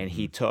 And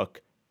he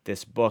took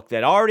this book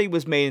that already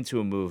was made into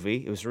a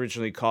movie. It was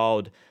originally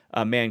called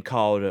A Man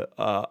Called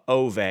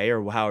Ove,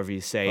 or however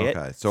you say it.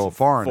 Okay, so a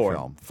foreign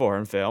film.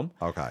 Foreign film.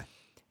 Okay.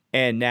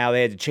 And now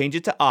they had to change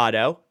it to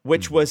Otto,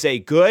 which was a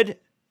good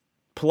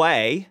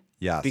play.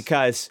 Yes.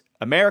 Because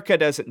America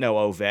doesn't know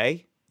Ove.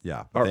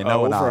 Yeah. Or they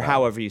know Ove, Otto. or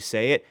however you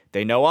say it.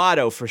 They know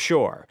Otto for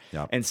sure.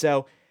 Yep. And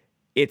so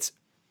it's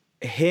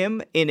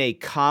him in a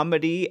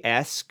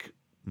comedy-esque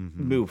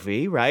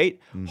movie, right?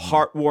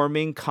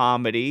 Heartwarming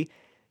comedy,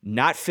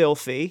 not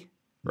filthy,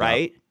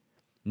 right?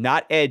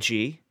 Not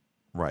edgy.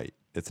 Right.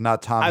 It's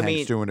not Tom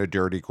Hanks doing a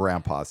dirty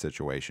grandpa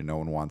situation. No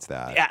one wants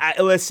that.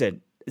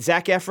 Listen,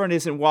 Zac Efron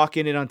isn't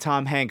walking in on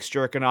Tom Hanks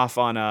jerking off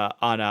on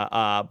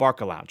a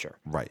Barca lounger.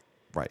 Right.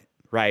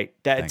 Right?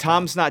 That Thank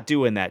Tom's not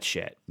doing that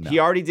shit. No. He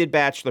already did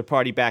Bachelor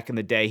Party back in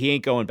the day. He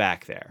ain't going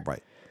back there.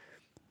 Right.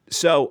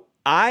 So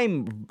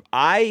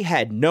I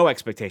had no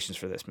expectations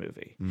for this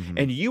movie,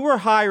 and you were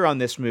higher on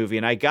this movie,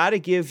 and I gotta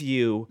give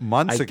you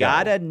Months ago.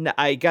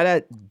 I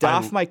gotta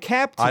doff my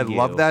cap to you. I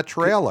love that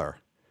trailer.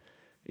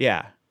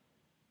 Yeah.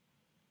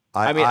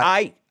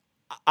 I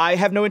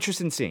have no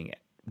interest in seeing it,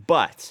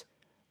 but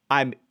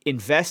I'm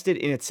invested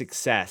in its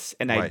success,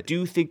 and I Right.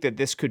 do think that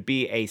this could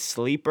be a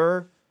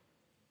sleeper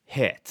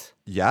hit.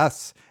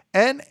 Yes.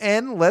 And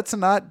let's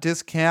not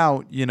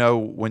discount,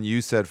 when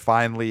you said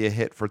finally a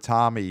hit for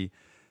Tommy,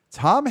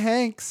 Tom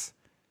Hanks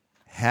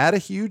had a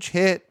huge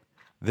hit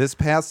this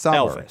past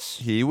summer. Elvis.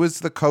 He was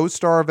the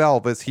co-star of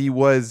Elvis. He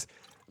was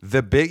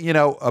the big,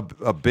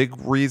 a big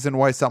reason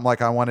why something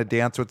like I Want to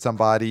Dance with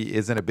Somebody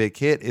isn't a big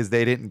hit is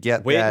they didn't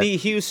get Whitney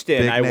Houston,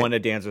 big I name- Want to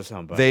Dance with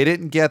Somebody. They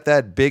didn't get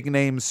that big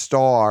name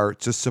star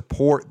to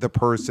support the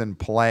person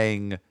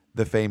playing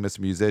the famous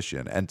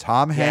musician. And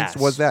Tom Hanks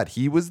Yes. was that.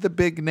 He was the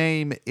big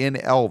name in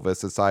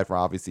Elvis, aside from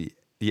obviously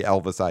the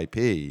Elvis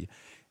IP.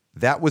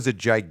 That was a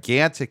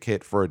gigantic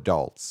hit for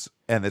adults,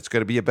 and it's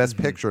going to be a Best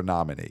Picture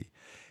nominee.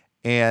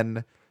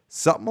 And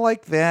something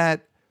like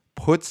that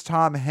puts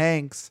Tom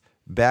Hanks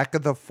back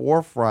at the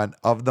forefront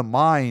of the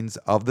minds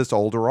of this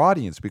older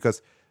audience,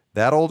 because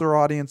that older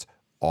audience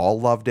all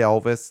loved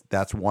Elvis.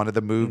 That's one of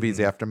the movies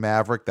after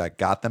Maverick that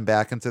got them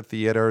back into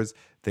theaters.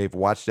 They've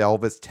watched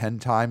Elvis 10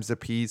 times a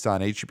piece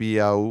on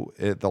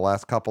HBO the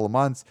last couple of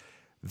months.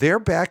 They're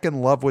back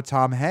in love with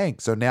Tom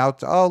Hanks. So now,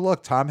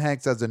 look, Tom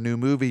Hanks has a new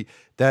movie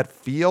that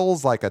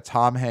feels like a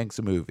Tom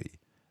Hanks movie.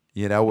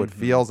 It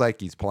feels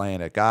like he's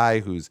playing a guy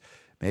who's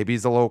maybe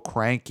he's a little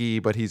cranky,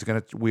 but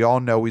we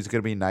all know he's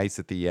going to be nice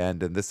at the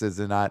end. And this is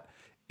not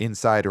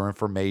insider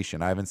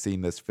information. I haven't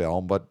seen this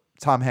film, but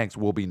Tom Hanks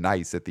will be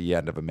nice at the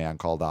end of A Man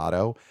Called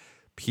Otto.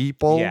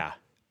 People,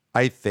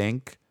 I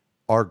think,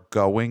 are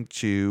going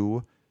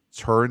to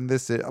turn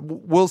this in.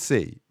 We'll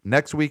see.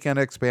 Next weekend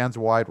expands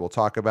wide. We'll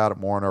talk about it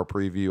more in our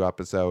preview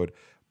episode.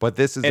 But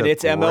this is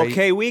it's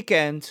MLK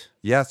weekend.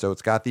 Yeah, so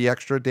it's got the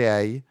extra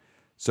day.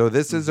 So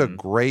this is a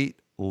great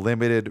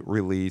limited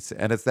release,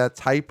 and it's that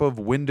type of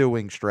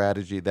windowing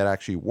strategy that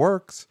actually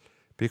works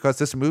because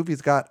this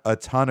movie's got a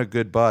ton of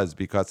good buzz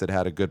because it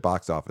had a good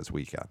box office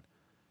weekend.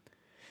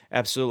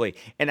 Absolutely.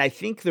 And I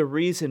think the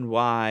reason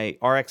why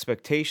our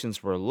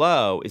expectations were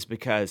low is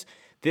because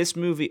this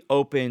movie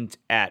opened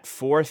at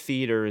 4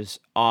 theaters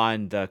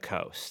on the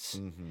coasts.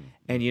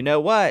 And you know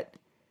what?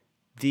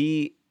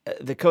 The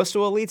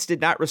coastal elites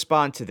did not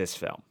respond to this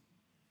film.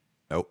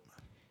 Nope.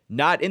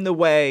 Not in the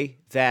way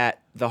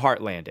that the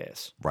Heartland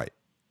is.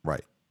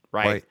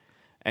 Right.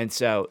 And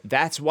so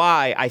that's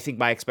why I think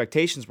my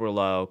expectations were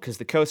low, because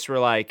the coasts were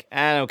like,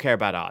 I don't care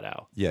about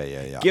Otto.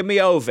 Yeah. Give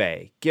me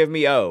Ove. Give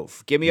me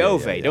Ove. Give me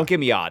Ove. yeah. Don't give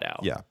me Otto.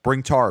 Yeah.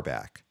 Bring Tar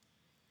back.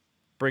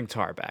 Bring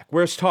Tar back.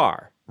 Where's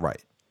Tar?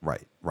 Right.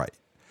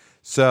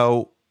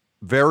 So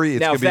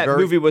now, if that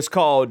movie was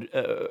called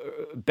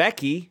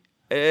Becky,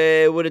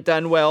 it would have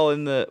done well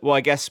in the. Well, I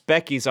guess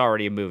Becky's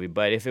already a movie,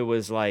 but if it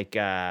was like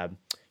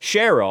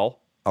Cheryl,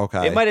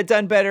 okay, it might have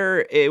done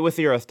better with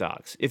the Earth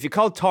Dogs. If you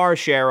called Tar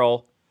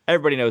Cheryl,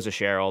 everybody knows a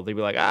Cheryl. They'd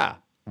be like,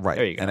 right.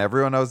 There you go. And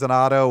everyone knows an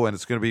Otto, and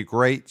it's going to be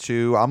great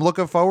too. I'm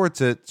looking forward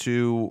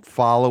to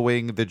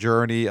following the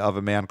journey of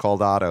A Man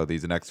Called Otto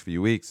these next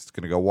few weeks. It's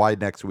going to go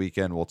wide next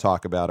weekend. We'll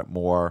talk about it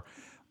more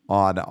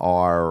on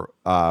our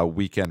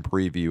weekend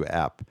preview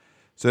app.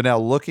 So now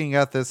looking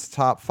at this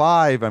top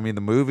 5, I mean,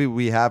 the movie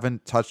we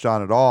haven't touched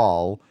on at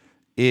all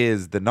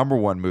is the number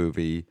 1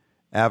 movie,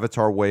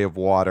 Avatar: Way of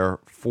Water,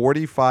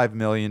 $45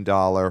 million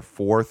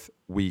 4th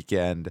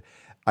weekend.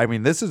 I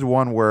mean, this is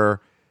one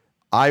where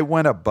I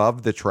went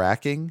above the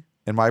tracking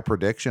in my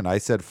prediction. I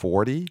said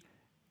 40,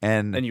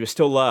 and you were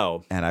still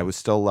low. And I was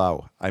still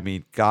low. I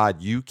mean,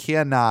 God, you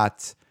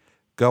cannot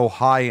go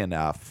high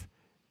enough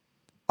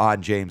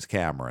on James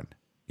Cameron.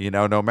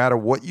 No matter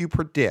what you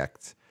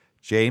predict,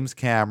 James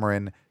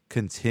Cameron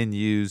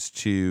continues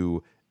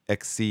to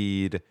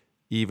exceed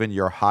even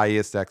your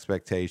highest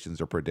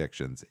expectations or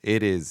predictions.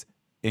 It is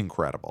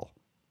incredible.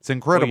 It's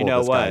incredible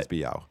this guy's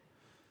BO.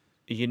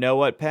 You know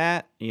what,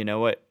 Pat? You know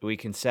what we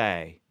can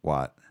say?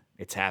 What?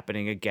 It's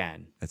happening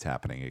again. It's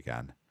happening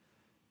again.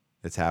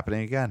 It's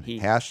happening again.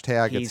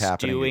 Hashtag it's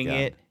happening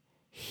again.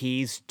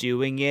 He's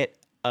doing it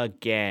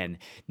again.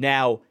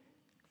 Now,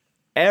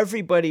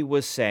 everybody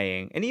was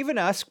saying, and even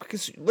us,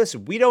 because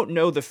listen, we don't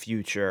know the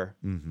future.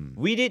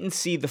 We didn't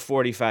see the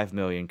 45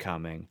 million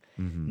coming.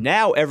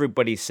 Now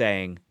everybody's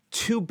saying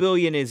 2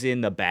 billion is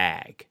in the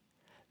bag.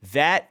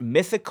 That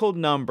mythical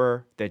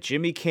number that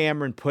Jimmy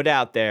Cameron put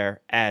out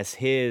there as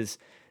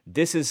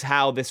this is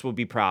how this will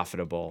be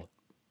profitable.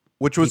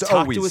 Which was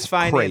always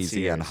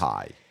crazy and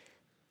high.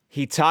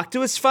 He talked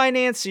to his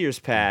financiers,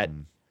 Pat,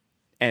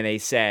 and they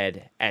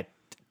said at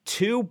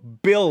 2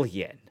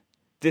 billion,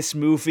 this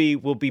movie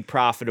will be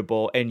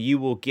profitable and you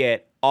will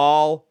get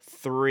all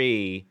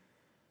 3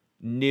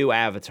 new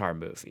Avatar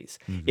movies.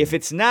 If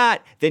it's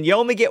not, then you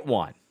only get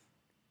one.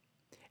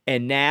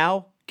 And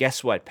now,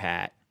 guess what,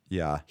 Pat?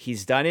 Yeah.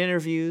 He's done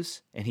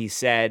interviews, and he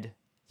said,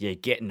 you're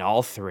getting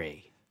all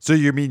 3. So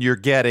you mean you're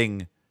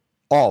getting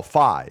all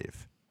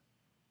 5?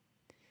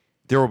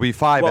 There will be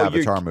 5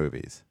 Avatar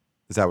movies.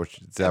 Is that what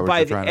you're trying to say?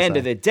 By the end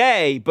of the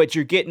day, but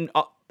you're getting...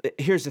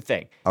 here's the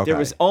thing. Okay. There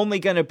was only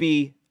going to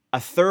be a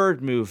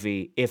 3rd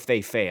movie if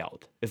they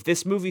failed. If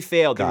this movie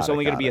failed, there was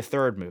only going to be a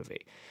 3rd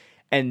movie.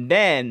 And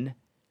then,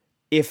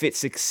 if it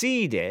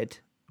succeeded,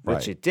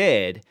 which it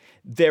did,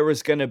 there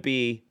was going to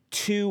be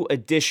 2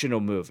 additional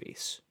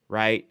movies,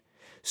 right?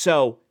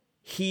 So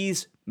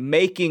he's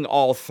making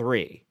all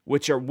 3,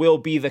 which will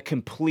be the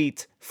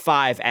complete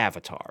 5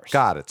 Avatars.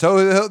 Got it.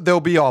 So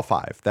there'll be all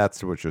 5.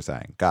 That's what you're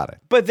saying. Got it.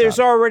 But there's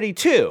already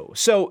 2,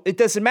 so it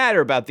doesn't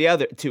matter about the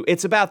other 2.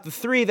 It's about the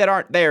 3 that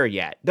aren't there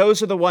yet.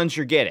 Those are the ones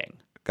you're getting.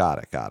 Got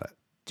it.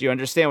 Do you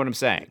understand what I'm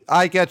saying?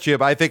 I get you,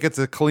 but I think it's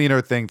a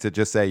cleaner thing to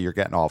just say you're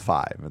getting all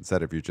 5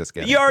 instead of you just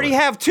getting. You already 3.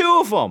 have 2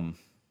 of them.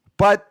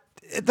 But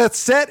the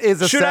set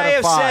is a set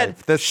of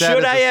 5.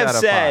 Should I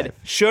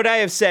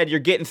have said you're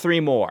getting 3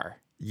 more?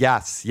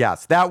 Yes.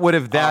 That would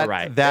have that. All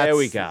right, there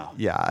we go.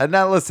 Yeah, and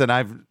now listen,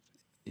 I've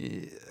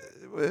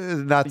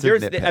not to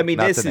nitpick. I mean,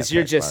 not this to is nitpick,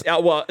 you're just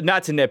but, well,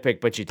 not to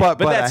nitpick, but you did. But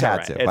that's I all had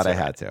right. to. It's But all I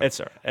had right. to. It's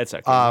all right. It's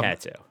okay. You had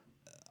to.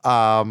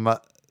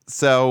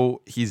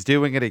 So he's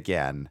doing it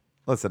again.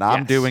 Listen, I'm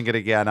Yes. doing it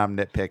again. I'm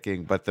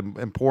nitpicking, but the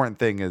important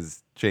thing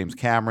is James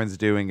Cameron's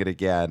doing it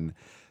again.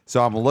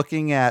 So I'm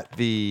looking at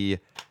the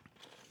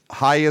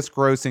highest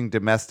grossing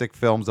domestic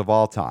films of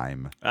all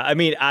time. I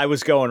mean, I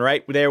was going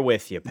right there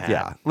with you, Pat.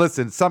 Yeah.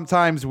 Listen,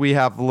 sometimes we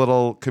have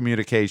little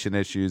communication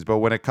issues, but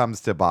when it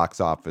comes to box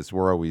office,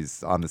 we're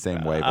always on the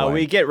same wavelength.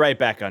 We get right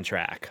back on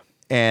track.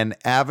 And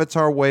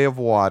Avatar Way of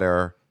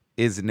Water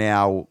is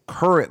now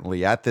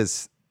currently at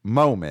this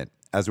moment,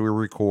 as we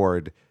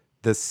record,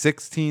 the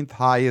 16th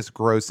highest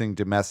grossing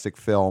domestic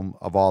film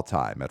of all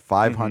time at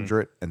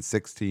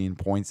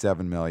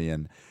 $516.7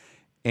 million.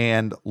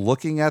 And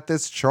looking at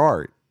this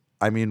chart,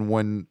 I mean,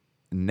 when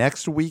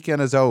next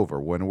weekend is over,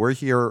 when we're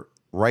here,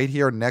 right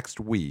here next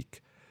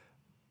week,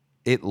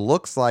 it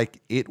looks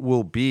like it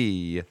will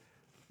be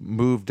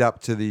moved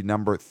up to the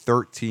number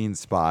 13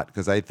 spot,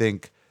 because I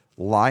think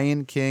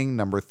Lion King,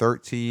 number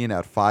 13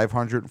 at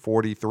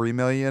 $543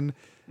 million.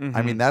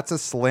 I mean, that's a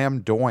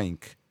slam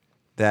doink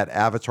that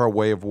Avatar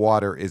Way of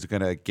Water is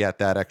going to get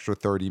that extra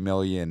 $30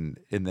 million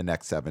in the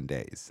next 7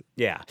 days.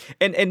 Yeah.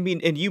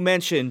 And you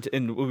mentioned,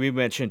 and we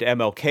mentioned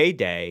MLK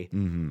Day.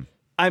 Mm-hmm.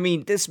 I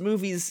mean, this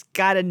movie's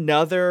got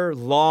another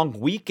long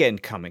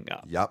weekend coming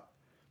up. Yep.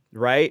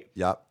 Right?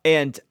 Yep.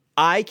 And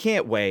I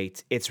can't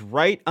wait. It's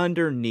right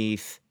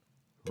underneath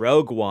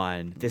Rogue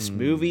One, this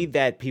movie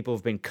that people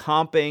have been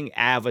comping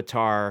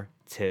Avatar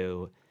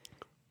to.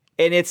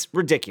 And it's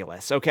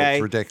ridiculous, okay?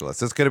 It's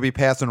ridiculous. It's going to be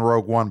passing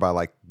Rogue One by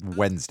like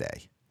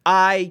Wednesday.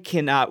 I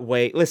cannot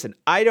wait. Listen,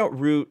 I don't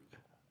root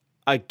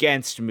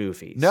against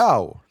movies.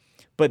 No.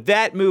 But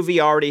that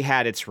movie already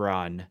had its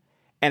run.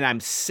 And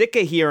I'm sick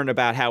of hearing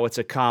about how it's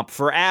a comp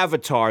for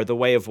Avatar, The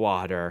Way of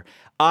Water.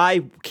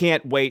 I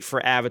can't wait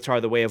for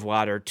Avatar, The Way of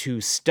Water to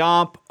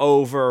stomp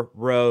over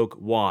Rogue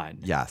One.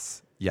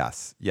 Yes.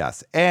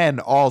 And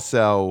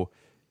also,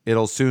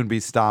 it'll soon be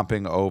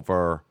stomping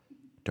over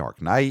Dark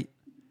Knight.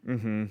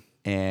 Mm-hmm.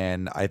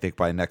 And I think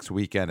by next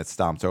weekend, it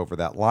stomps over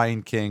that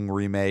Lion King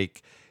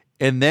remake.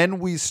 And then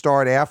we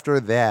start after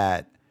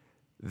that.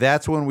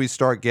 That's when we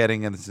start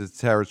getting into the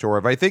territory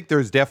of, I think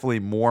there's definitely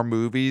more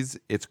movies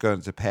it's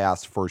going to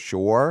pass for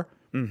sure.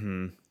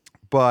 Mm-hmm.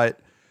 But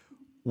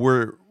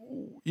we're,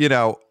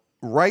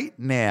 right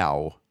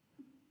now,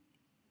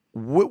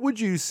 what would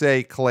you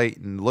say,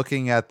 Clayton,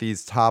 looking at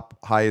these top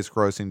highest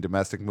grossing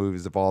domestic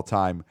movies of all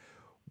time,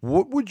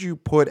 what would you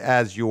put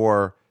as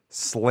your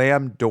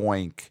slam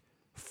doink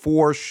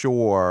for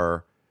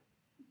sure?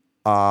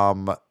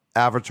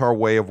 Avatar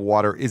Way of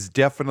Water is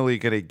definitely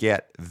going to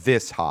get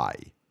this high.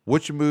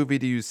 Which movie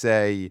do you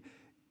say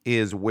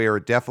is where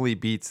it definitely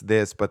beats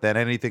this, but then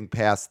anything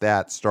past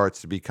that starts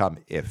to become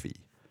iffy?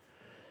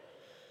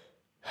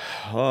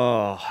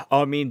 Oh,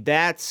 I mean,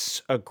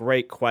 that's a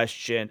great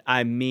question.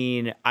 I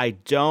mean, I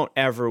don't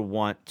ever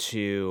want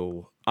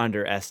to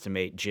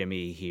underestimate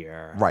Jimmy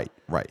here. Right.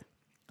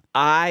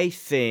 I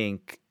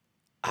think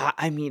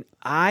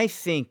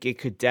it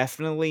could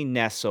definitely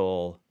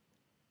nestle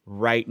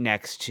right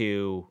next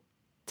to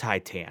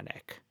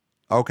Titanic.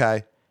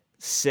 Okay.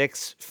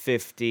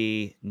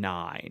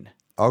 659.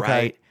 Okay.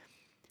 Right?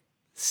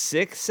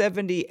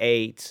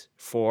 678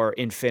 for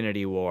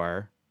Infinity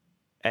War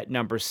at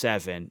number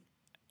 7.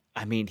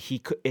 I mean,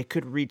 it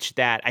could reach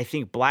that. I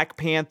think Black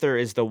Panther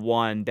is the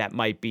one that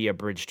might be a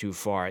bridge too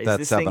far. Is That's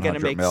this thing going to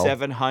make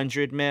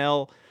 700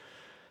 mil?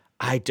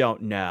 I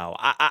don't know.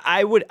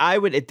 I would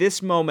at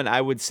this moment,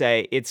 I would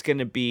say it's going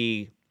to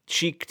be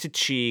cheek to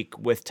cheek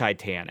with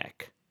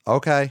Titanic.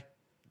 Okay.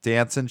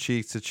 Dancing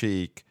cheek to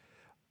cheek.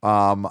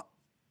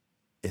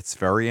 It's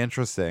very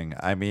interesting.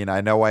 I mean, I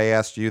know I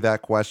asked you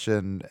that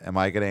question. Am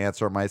I going to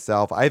answer it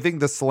myself? I think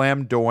the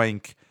slam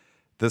doink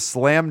The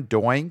slam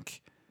doink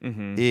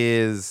Mm-hmm.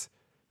 is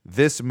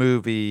this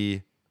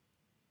movie.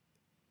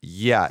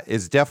 Yeah,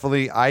 is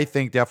definitely, I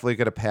think, definitely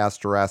going to pass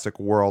Jurassic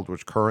World,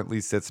 which currently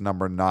sits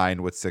number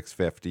 9 with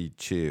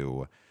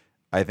 652.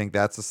 I think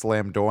that's a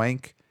slam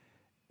doink.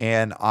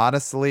 And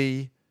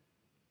honestly,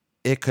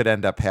 it could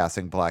end up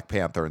passing Black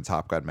Panther and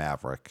Top Gun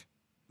Maverick,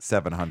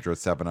 700,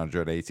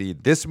 718.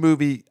 This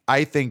movie,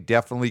 I think,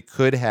 definitely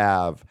could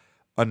have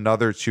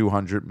another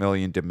 200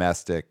 million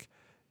domestic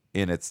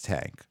in its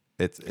tank.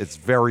 It's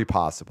very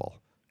possible.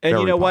 And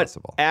very you know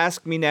possible. what?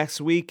 Ask me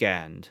next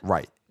weekend.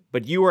 Right.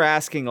 But you were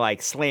asking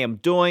like slam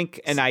doink,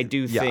 and I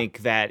do Yeah. think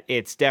that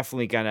it's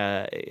definitely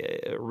gonna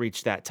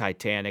reach that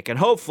Titanic and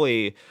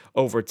hopefully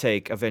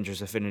overtake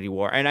Avengers: Infinity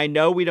War. And I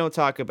know we don't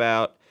talk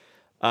about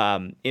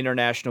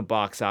international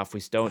box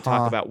office, don't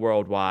talk about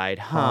worldwide,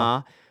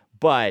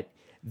 but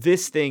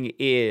this thing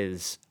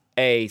is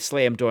a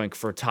slam doink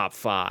for top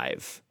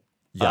 5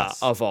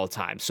 Yes. of all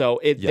time. So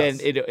Yes. then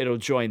it'll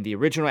join the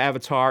original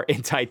Avatar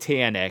and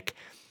Titanic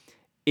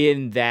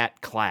in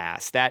that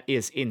class. That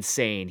is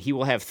insane. He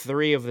will have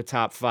 3 of the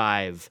top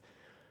 5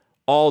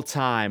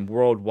 all-time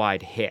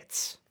worldwide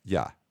hits.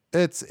 Yeah.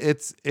 It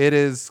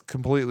is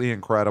completely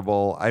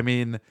incredible. I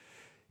mean,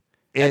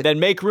 And then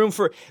make room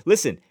for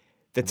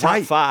the top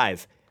Right.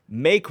 5.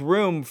 Make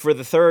room for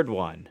the third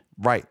one.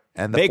 right.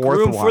 And the Make fourth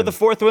room one, for the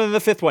fourth one and the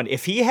fifth one.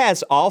 If he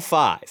has all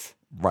 5,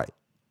 right.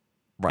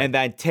 Right. and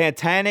then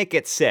Titanic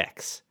at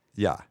 6,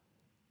 Yeah.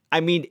 I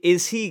mean,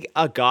 is he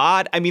a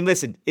god? I mean,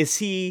 listen, is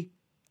he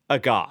a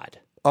god?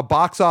 A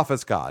box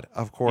office god.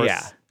 Of course,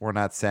 Yeah. we're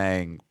not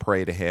saying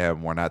pray to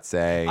him. We're not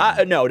saying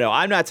No,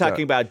 I'm not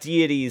talking about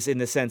deities in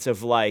the sense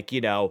of like,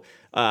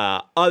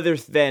 other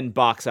than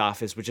box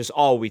office, which is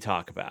all we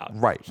talk about.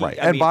 right, He- right.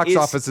 I And mean, box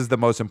office is the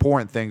most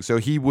important thing. So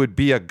he would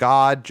be a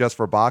god just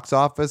for box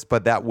office,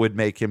 but that would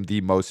make him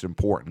the most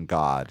important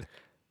god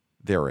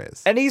there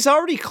is. And he's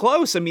already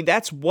close. I mean,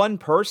 that's one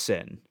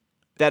person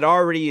that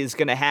already is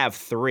going to have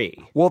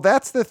 3. Well,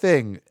 that's the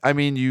thing. I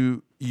mean,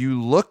 you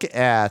look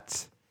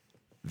at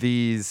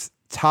these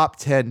top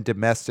 10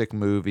 domestic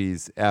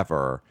movies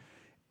ever,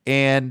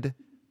 and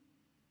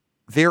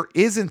there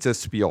isn't a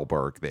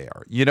Spielberg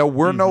there.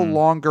 We're no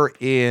longer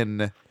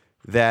in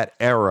that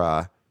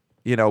era.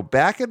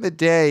 Back in the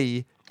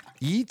day,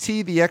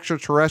 E.T. the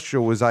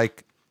Extraterrestrial was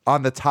like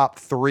on the top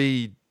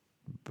 3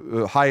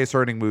 highest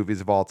earning movies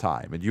of all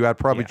time. And you had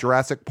probably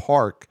Jurassic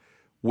Park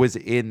was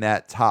in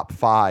that top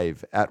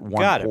 5 at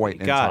one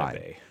point in time.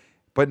 Be.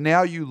 But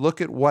now you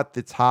look at what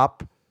the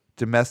top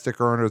domestic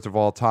earners of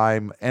all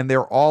time, and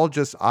they're all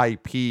just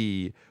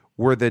IP,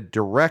 where the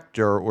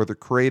director or the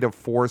creative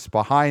force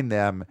behind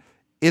them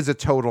is a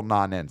total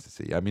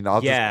non-entity. I mean,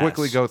 I'll just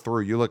quickly go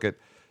through. You look at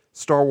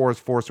Star Wars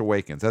Force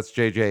Awakens. That's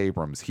J.J.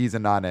 Abrams. He's a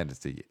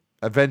non-entity.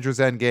 Avengers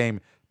Endgame,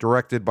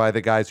 directed by the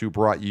guys who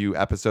brought you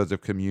episodes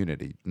of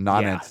Community.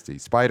 Non-entity.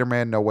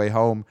 Spider-Man No Way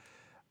Home.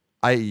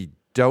 I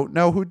don't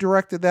know who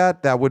directed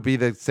that. That would be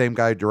the same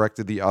guy who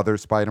directed the other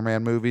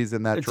Spider-Man movies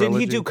in that trilogy.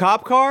 Didn't he do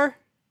Cop Car?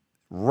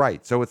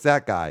 Right. So it's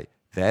that guy.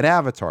 Then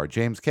Avatar,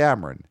 James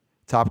Cameron.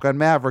 Top Gun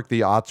Maverick,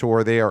 the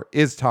auteur there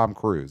is Tom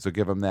Cruise. So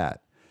give him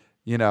that.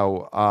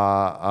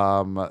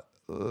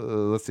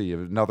 Let's see,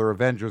 another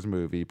Avengers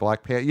movie,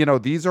 Black Panther.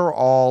 These are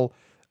all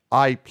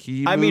IP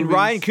movies. I mean,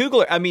 Ryan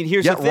Coogler. I mean,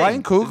 here's the thing.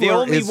 Ryan Coogler the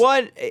only is-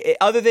 one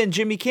other than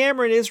Jimmy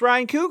Cameron is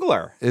Ryan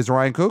Coogler. Is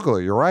Ryan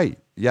Coogler. You're right.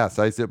 Yes,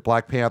 I said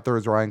Black Panther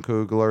is Ryan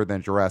Coogler.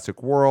 Then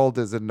Jurassic World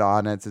is a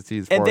non-entity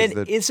as far And then as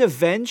the is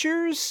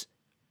Avengers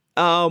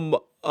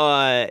Joss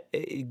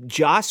Whedon?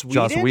 Joss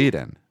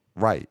Whedon.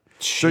 Right.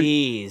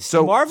 Jeez.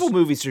 So- the Marvel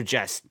movies are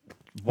just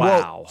wow.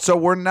 Well, so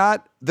we're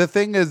not. The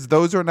thing is,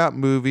 those are not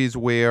movies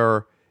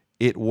where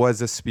it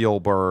was a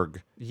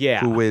Spielberg,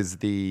 who is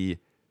the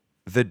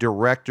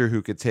director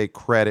who could take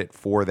credit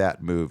for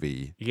that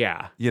movie.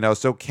 Yeah.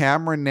 So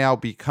Cameron now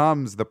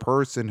becomes the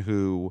person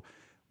who,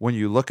 when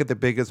you look at the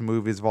biggest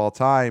movies of all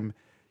time,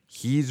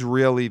 he's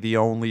really the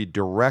only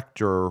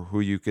director who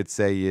you could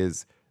say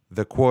is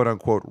the quote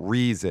unquote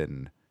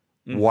reason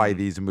why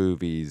these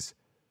movies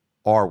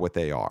are what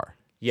they are.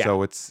 Yeah.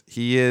 So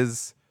he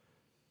is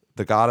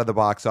the god of the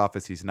box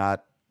office. He's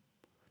not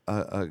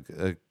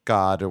a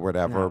god or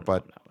whatever,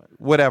 but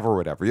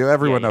whatever.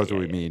 Everyone knows what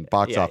we mean.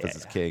 Box office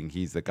is king.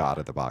 He's the god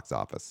of the box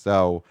office.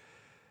 So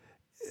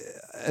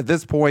at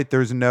this point,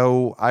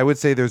 I would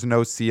say there's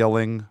no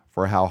ceiling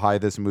for how high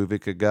this movie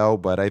could go,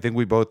 but I think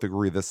we both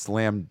agree the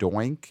slam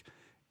doink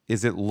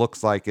is it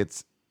looks like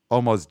it's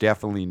almost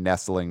definitely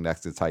nestling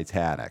next to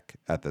Titanic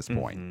at this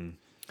point.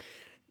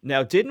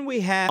 Now, didn't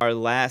we have our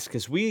last,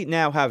 because we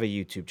now have a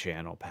YouTube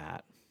channel,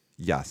 Pat.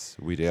 Yes,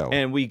 we do.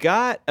 And we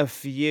got a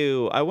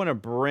few I want to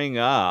bring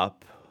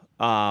up.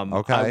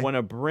 Okay. I want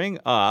to bring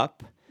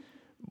up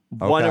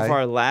one of Okay.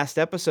 our last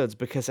episodes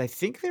because I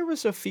think there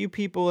was a few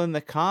people in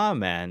the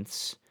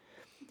comments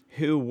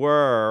who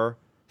were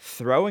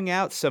throwing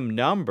out some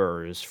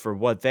numbers for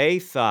what they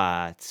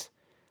thought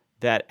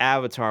that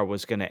Avatar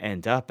was going to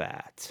end up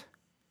at.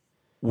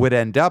 Would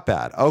end up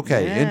at.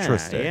 Okay,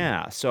 interesting.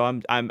 Yeah. So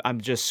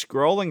I'm just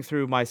scrolling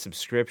through my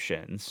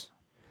subscriptions.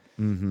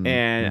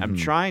 and I'm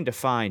trying to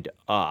find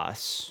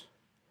Us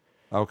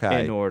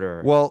Okay. in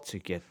order Well, to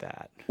get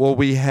that. Well,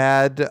 we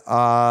had,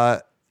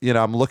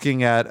 I'm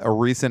looking at a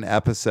recent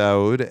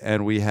episode,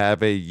 and we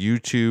have a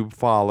YouTube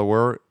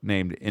follower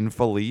named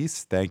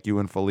Infelice. Thank you,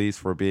 Infelice,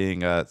 for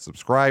being a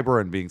subscriber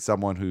and being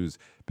someone who's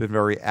been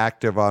very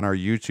active on our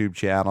YouTube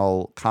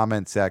channel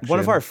comment section. One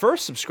of our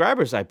first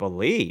subscribers, I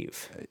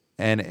believe.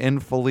 And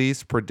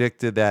Infelice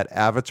predicted that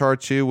Avatar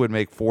 2 would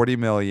make 40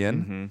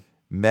 million.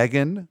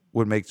 Megan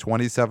would make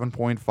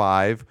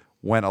 27.5.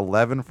 Went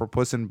 11 for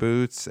Puss in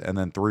Boots, and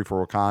then 3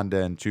 for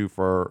Wakanda, and 2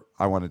 for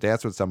I Want to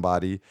Dance with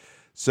Somebody.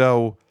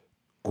 So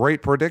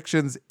great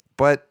predictions,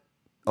 but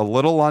a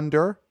little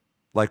under,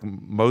 like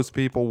most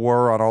people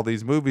were on all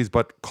these movies,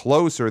 but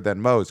closer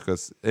than most,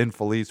 because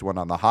Infelice went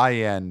on the high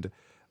end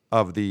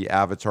of the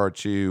Avatar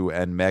 2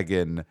 and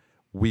Megan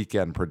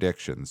weekend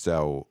predictions.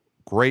 So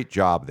great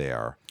job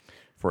there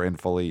for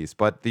Infelice.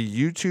 But the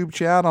YouTube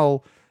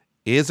channel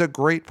is a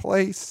great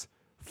place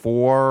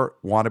for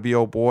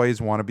wannabe-o boys,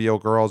 wannabe-o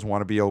girls,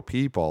 wannabe-o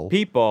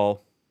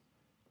people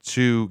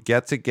to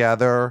get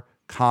together,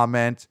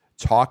 comment,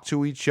 talk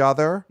to each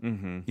other.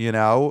 You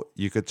know,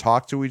 you could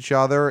talk to each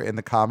other in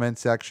the comment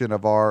section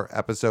of our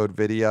episode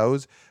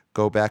videos,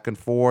 go back and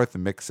forth,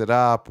 mix it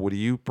up. What do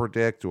you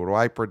predict? What do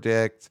I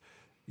predict?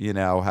 You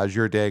know, how's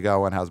your day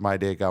going? How's my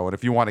day going?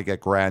 If you want to get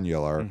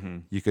granular,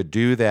 you could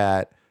do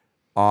that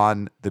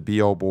on the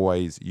B.O.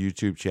 Boys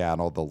YouTube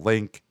channel. The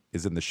link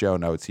is in the show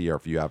notes here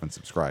if you haven't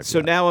subscribed So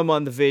yet. now I'm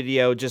on the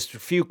video. Just a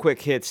few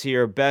quick hits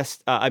here.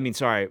 Box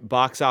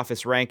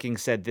office ranking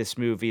said this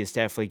movie is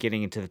definitely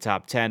getting into the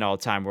top 10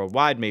 all-time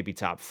worldwide, maybe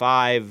top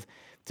 5.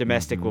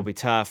 Domestic will be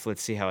tough.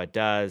 Let's see how it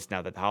does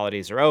now that the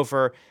holidays are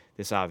over.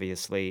 This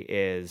obviously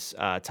is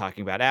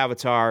talking about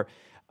Avatar.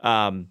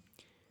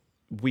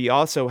 We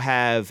also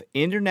have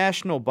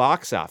international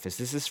box office.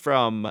 This is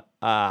from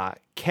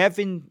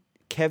Kevin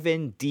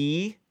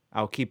D.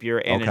 I'll keep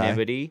your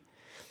anonymity.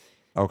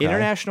 Okay.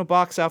 International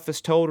box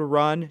office total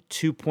run,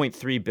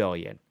 $2.3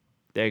 billion.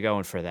 They're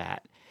going for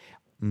that.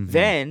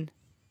 Then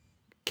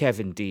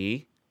Kevin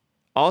D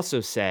also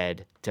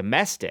said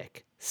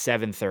domestic,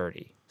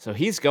 $730. So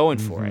he's going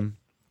for it.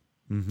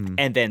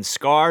 And then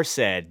Scar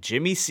said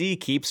Jimmy C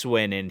keeps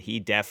winning. He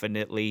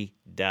definitely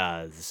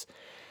does.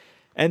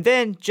 And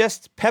then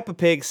just Peppa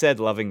Pig said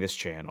loving this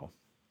channel.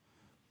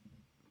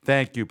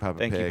 Thank you, Peppa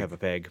Thank Pig. you, Peppa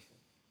Pig.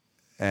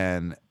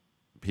 And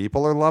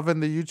people are loving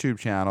the YouTube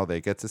channel. They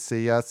get to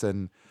see us.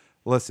 And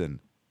listen,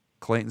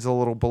 Clayton's a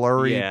little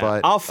blurry, Yeah,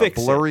 but I'll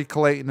fix a blurry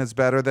Clayton is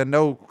better than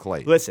no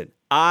Clayton. Listen,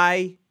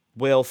 I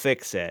will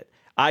fix it.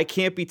 I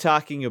can't be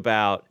talking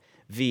about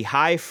the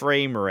high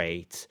frame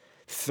rate,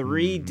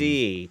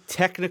 3D,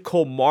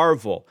 technical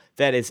marvel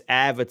that is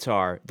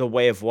Avatar, The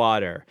Way of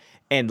Water,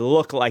 and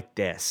look like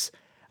this.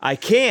 I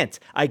can't.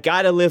 I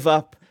gotta live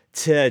up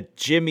to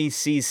Jimmy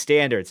C's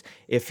standards.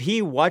 If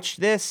he watched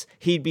this,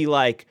 he'd be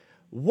like,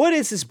 what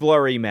is this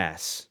blurry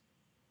mess?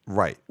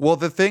 Right. Well,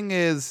 the thing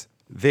is,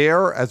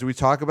 there, as we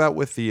talk about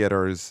with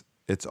theaters,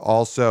 it's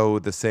also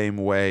the same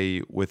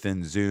way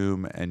within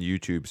Zoom and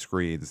YouTube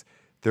screens.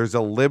 There's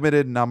a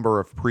limited number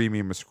of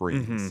premium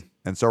screens.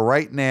 And so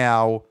right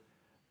now,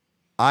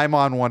 I'm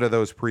on one of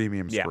those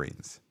premium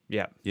screens.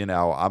 Yeah. You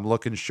know, I'm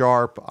looking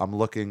sharp. I'm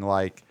looking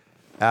like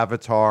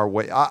Avatar.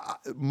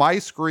 My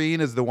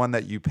screen is the one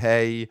that you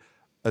pay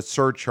a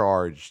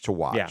surcharge to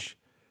watch. Yeah.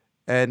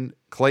 And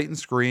Clayton's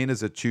screen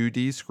is a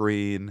 2D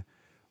screen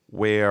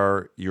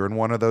where you're in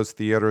one of those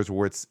theaters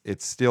where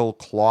it's still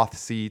cloth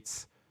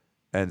seats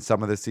and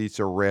some of the seats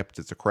are ripped.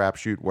 It's a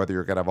crapshoot whether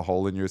you're going to have a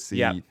hole in your seat.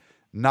 Yeah.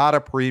 Not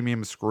a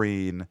premium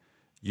screen.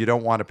 You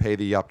don't want to pay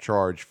the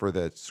upcharge for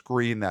the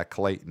screen that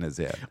Clayton is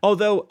in.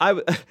 Although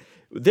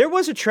there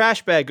was a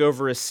trash bag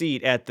over a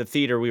seat at the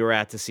theater we were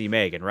at to see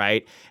Megan,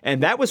 right?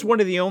 And that was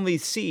one of the only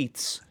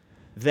seats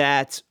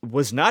that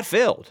was not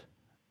filled.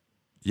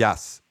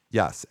 Yes.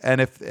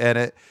 And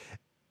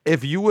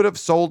if you would have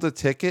sold a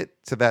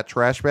ticket to that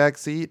trash bag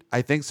seat,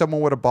 I think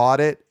someone would have bought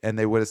it and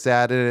they would have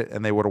sat in it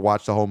and they would have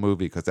watched the whole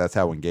movie because that's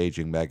how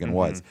engaging Megan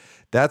was.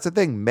 That's the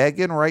thing.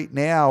 Megan right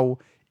now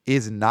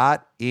is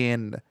not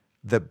in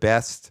the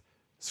best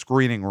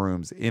screening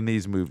rooms in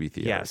these movie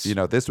theaters. Yes. You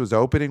know, this was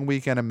opening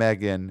weekend of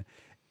Megan,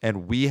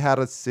 and we had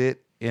to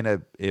sit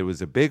it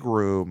was a big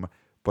room,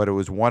 but it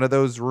was one of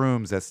those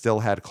rooms that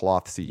still had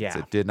cloth seats. Yeah.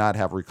 It did not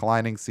have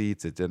reclining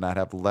seats. It did not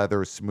have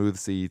leather smooth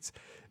seats.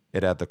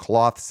 It had the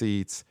cloth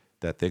seats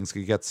that things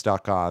could get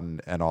stuck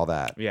on and all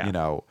that. Yeah. You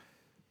know,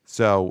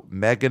 so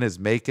Megan is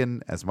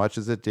making as much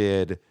as it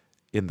did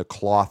in the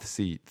cloth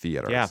seat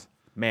theaters. Yeah,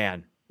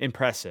 man,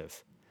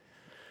 impressive.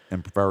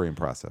 And very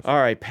impressive. All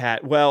right,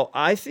 Pat. Well,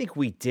 I think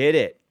we did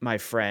it, my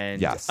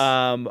friend. Yes.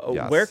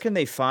 Yes. Where can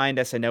they find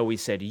us? I know we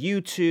said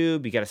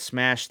YouTube. You got to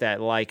smash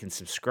that like and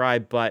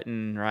subscribe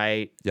button,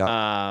 right?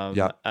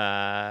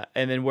 Yeah.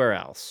 And then where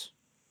else?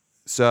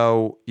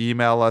 So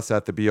email us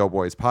at the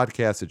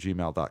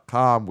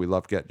boboyspodcast@gmail.com. We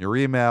love getting your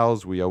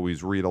emails. We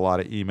always read a lot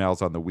of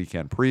emails on the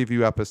weekend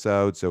preview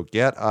episode. So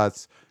get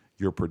us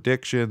your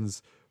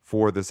predictions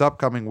for this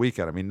upcoming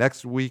weekend. I mean,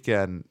 next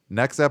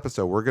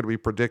episode, we're going to be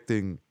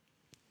predicting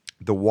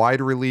the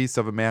wide release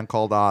of A Man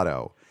Called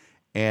Otto.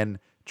 And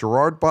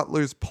Gerard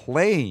Butler's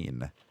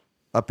Plane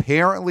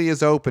apparently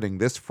is opening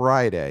this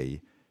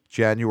Friday,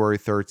 January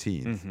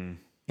 13th. Mm-hmm.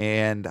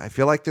 And I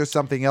feel like there's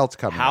something else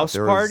coming House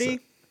out. Party?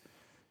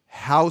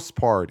 House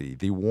Party,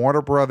 the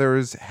Warner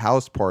Brothers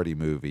House Party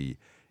movie,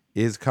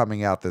 is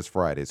coming out this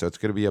Friday. So it's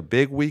going to be a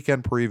big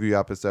weekend preview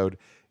episode.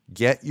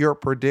 Get your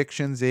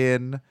predictions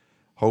in,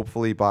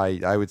 hopefully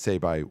I would say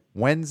by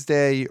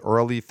Wednesday,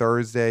 early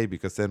Thursday,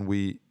 because then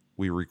we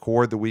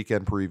record the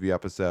weekend preview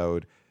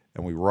episode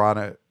and we want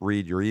to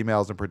read your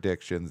emails and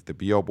predictions, the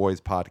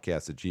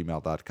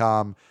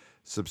boboyspodcast@gmail.com.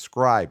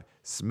 Subscribe,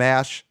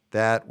 smash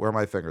that, where are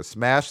my fingers?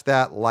 Smash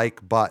that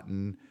like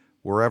button,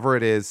 wherever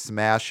it is,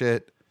 smash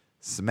it,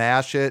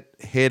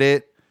 hit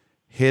it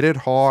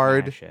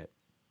hard. Smash it.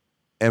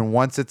 And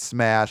once it's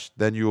smashed,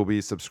 then you will be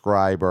a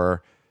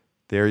subscriber.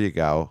 There you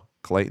go.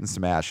 Clayton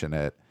smashing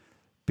it.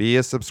 Be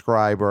a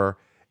subscriber.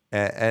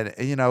 And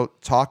you know,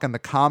 talk in the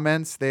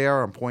comments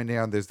there. I'm pointing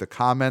out there's the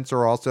comments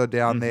are also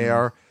down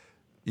there.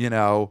 You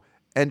know,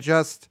 and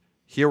just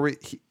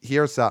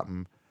here's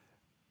something.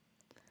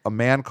 A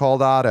Man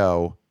Called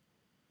Otto,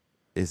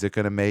 is it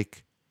going to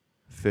make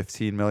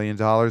 $15 million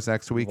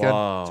next weekend?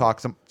 Whoa.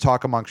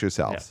 Talk amongst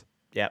yourselves.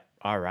 Yep.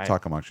 All right.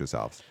 Talk amongst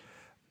yourselves.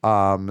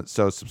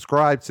 So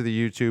subscribe to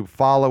the YouTube.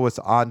 Follow us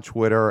on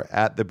Twitter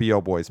at the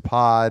BO Boys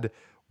Pod.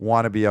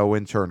 Wannabe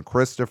intern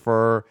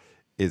Christopher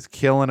is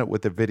killing it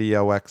with the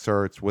video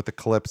excerpts, with the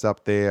clips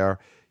up there.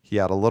 He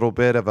had a little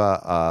bit of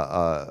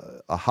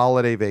a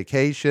holiday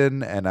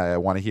vacation, and I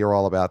want to hear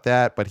all about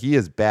that. But he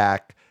is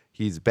back.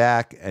 He's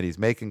back, and he's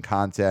making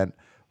content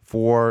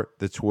for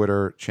the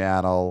Twitter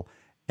channel.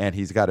 And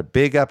he's got a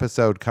big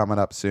episode coming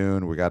up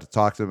soon. We got to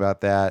talk to him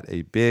about that.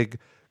 A big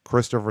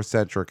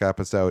Christopher-centric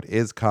episode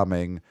is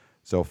coming.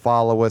 So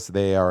follow us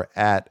there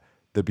at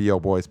the BO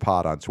Boys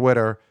Pod on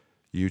Twitter,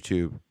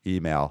 YouTube,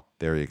 email.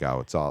 There you go.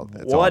 It's all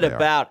there. What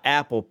about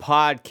Apple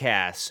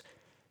Podcasts?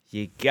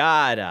 You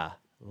gotta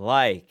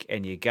like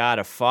and you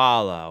gotta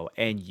follow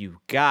and you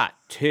got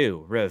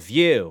to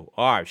review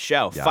our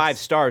show. Yes. 5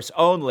 stars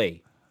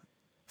only.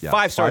 Yes,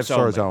 5 stars, 5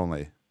 stars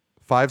only.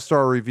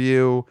 5-star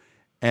review,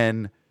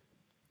 and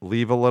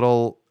leave a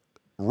little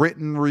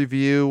written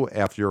review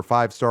after your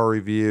 5-star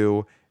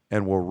review,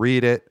 and we'll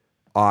read it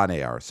on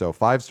air. So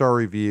 5-star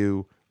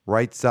review,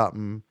 write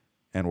something,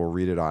 and we'll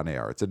read it on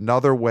air. It's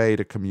another way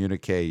to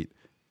communicate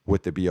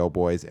with the BO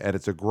Boys, and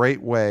it's a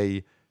great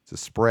way to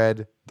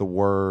spread the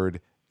word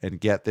and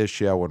get this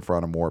show in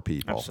front of more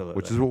people. Absolutely.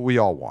 Which is what we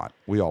all want.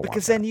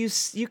 Because then you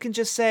can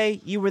just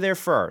say you were there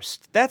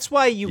first. That's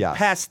why you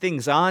pass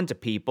things on to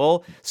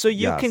people, so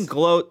you can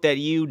gloat that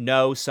you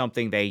know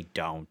something they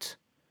don't.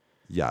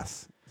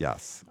 Yes.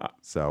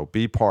 So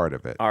be part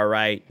of it. All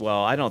right.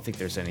 Well, I don't think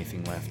there's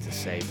anything left to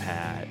say,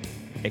 Pat,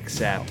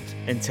 except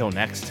until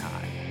next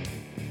time.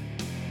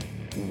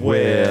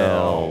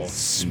 We'll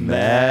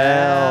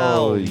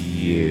smell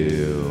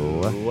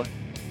you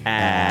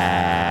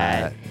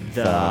at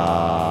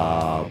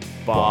the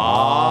bar.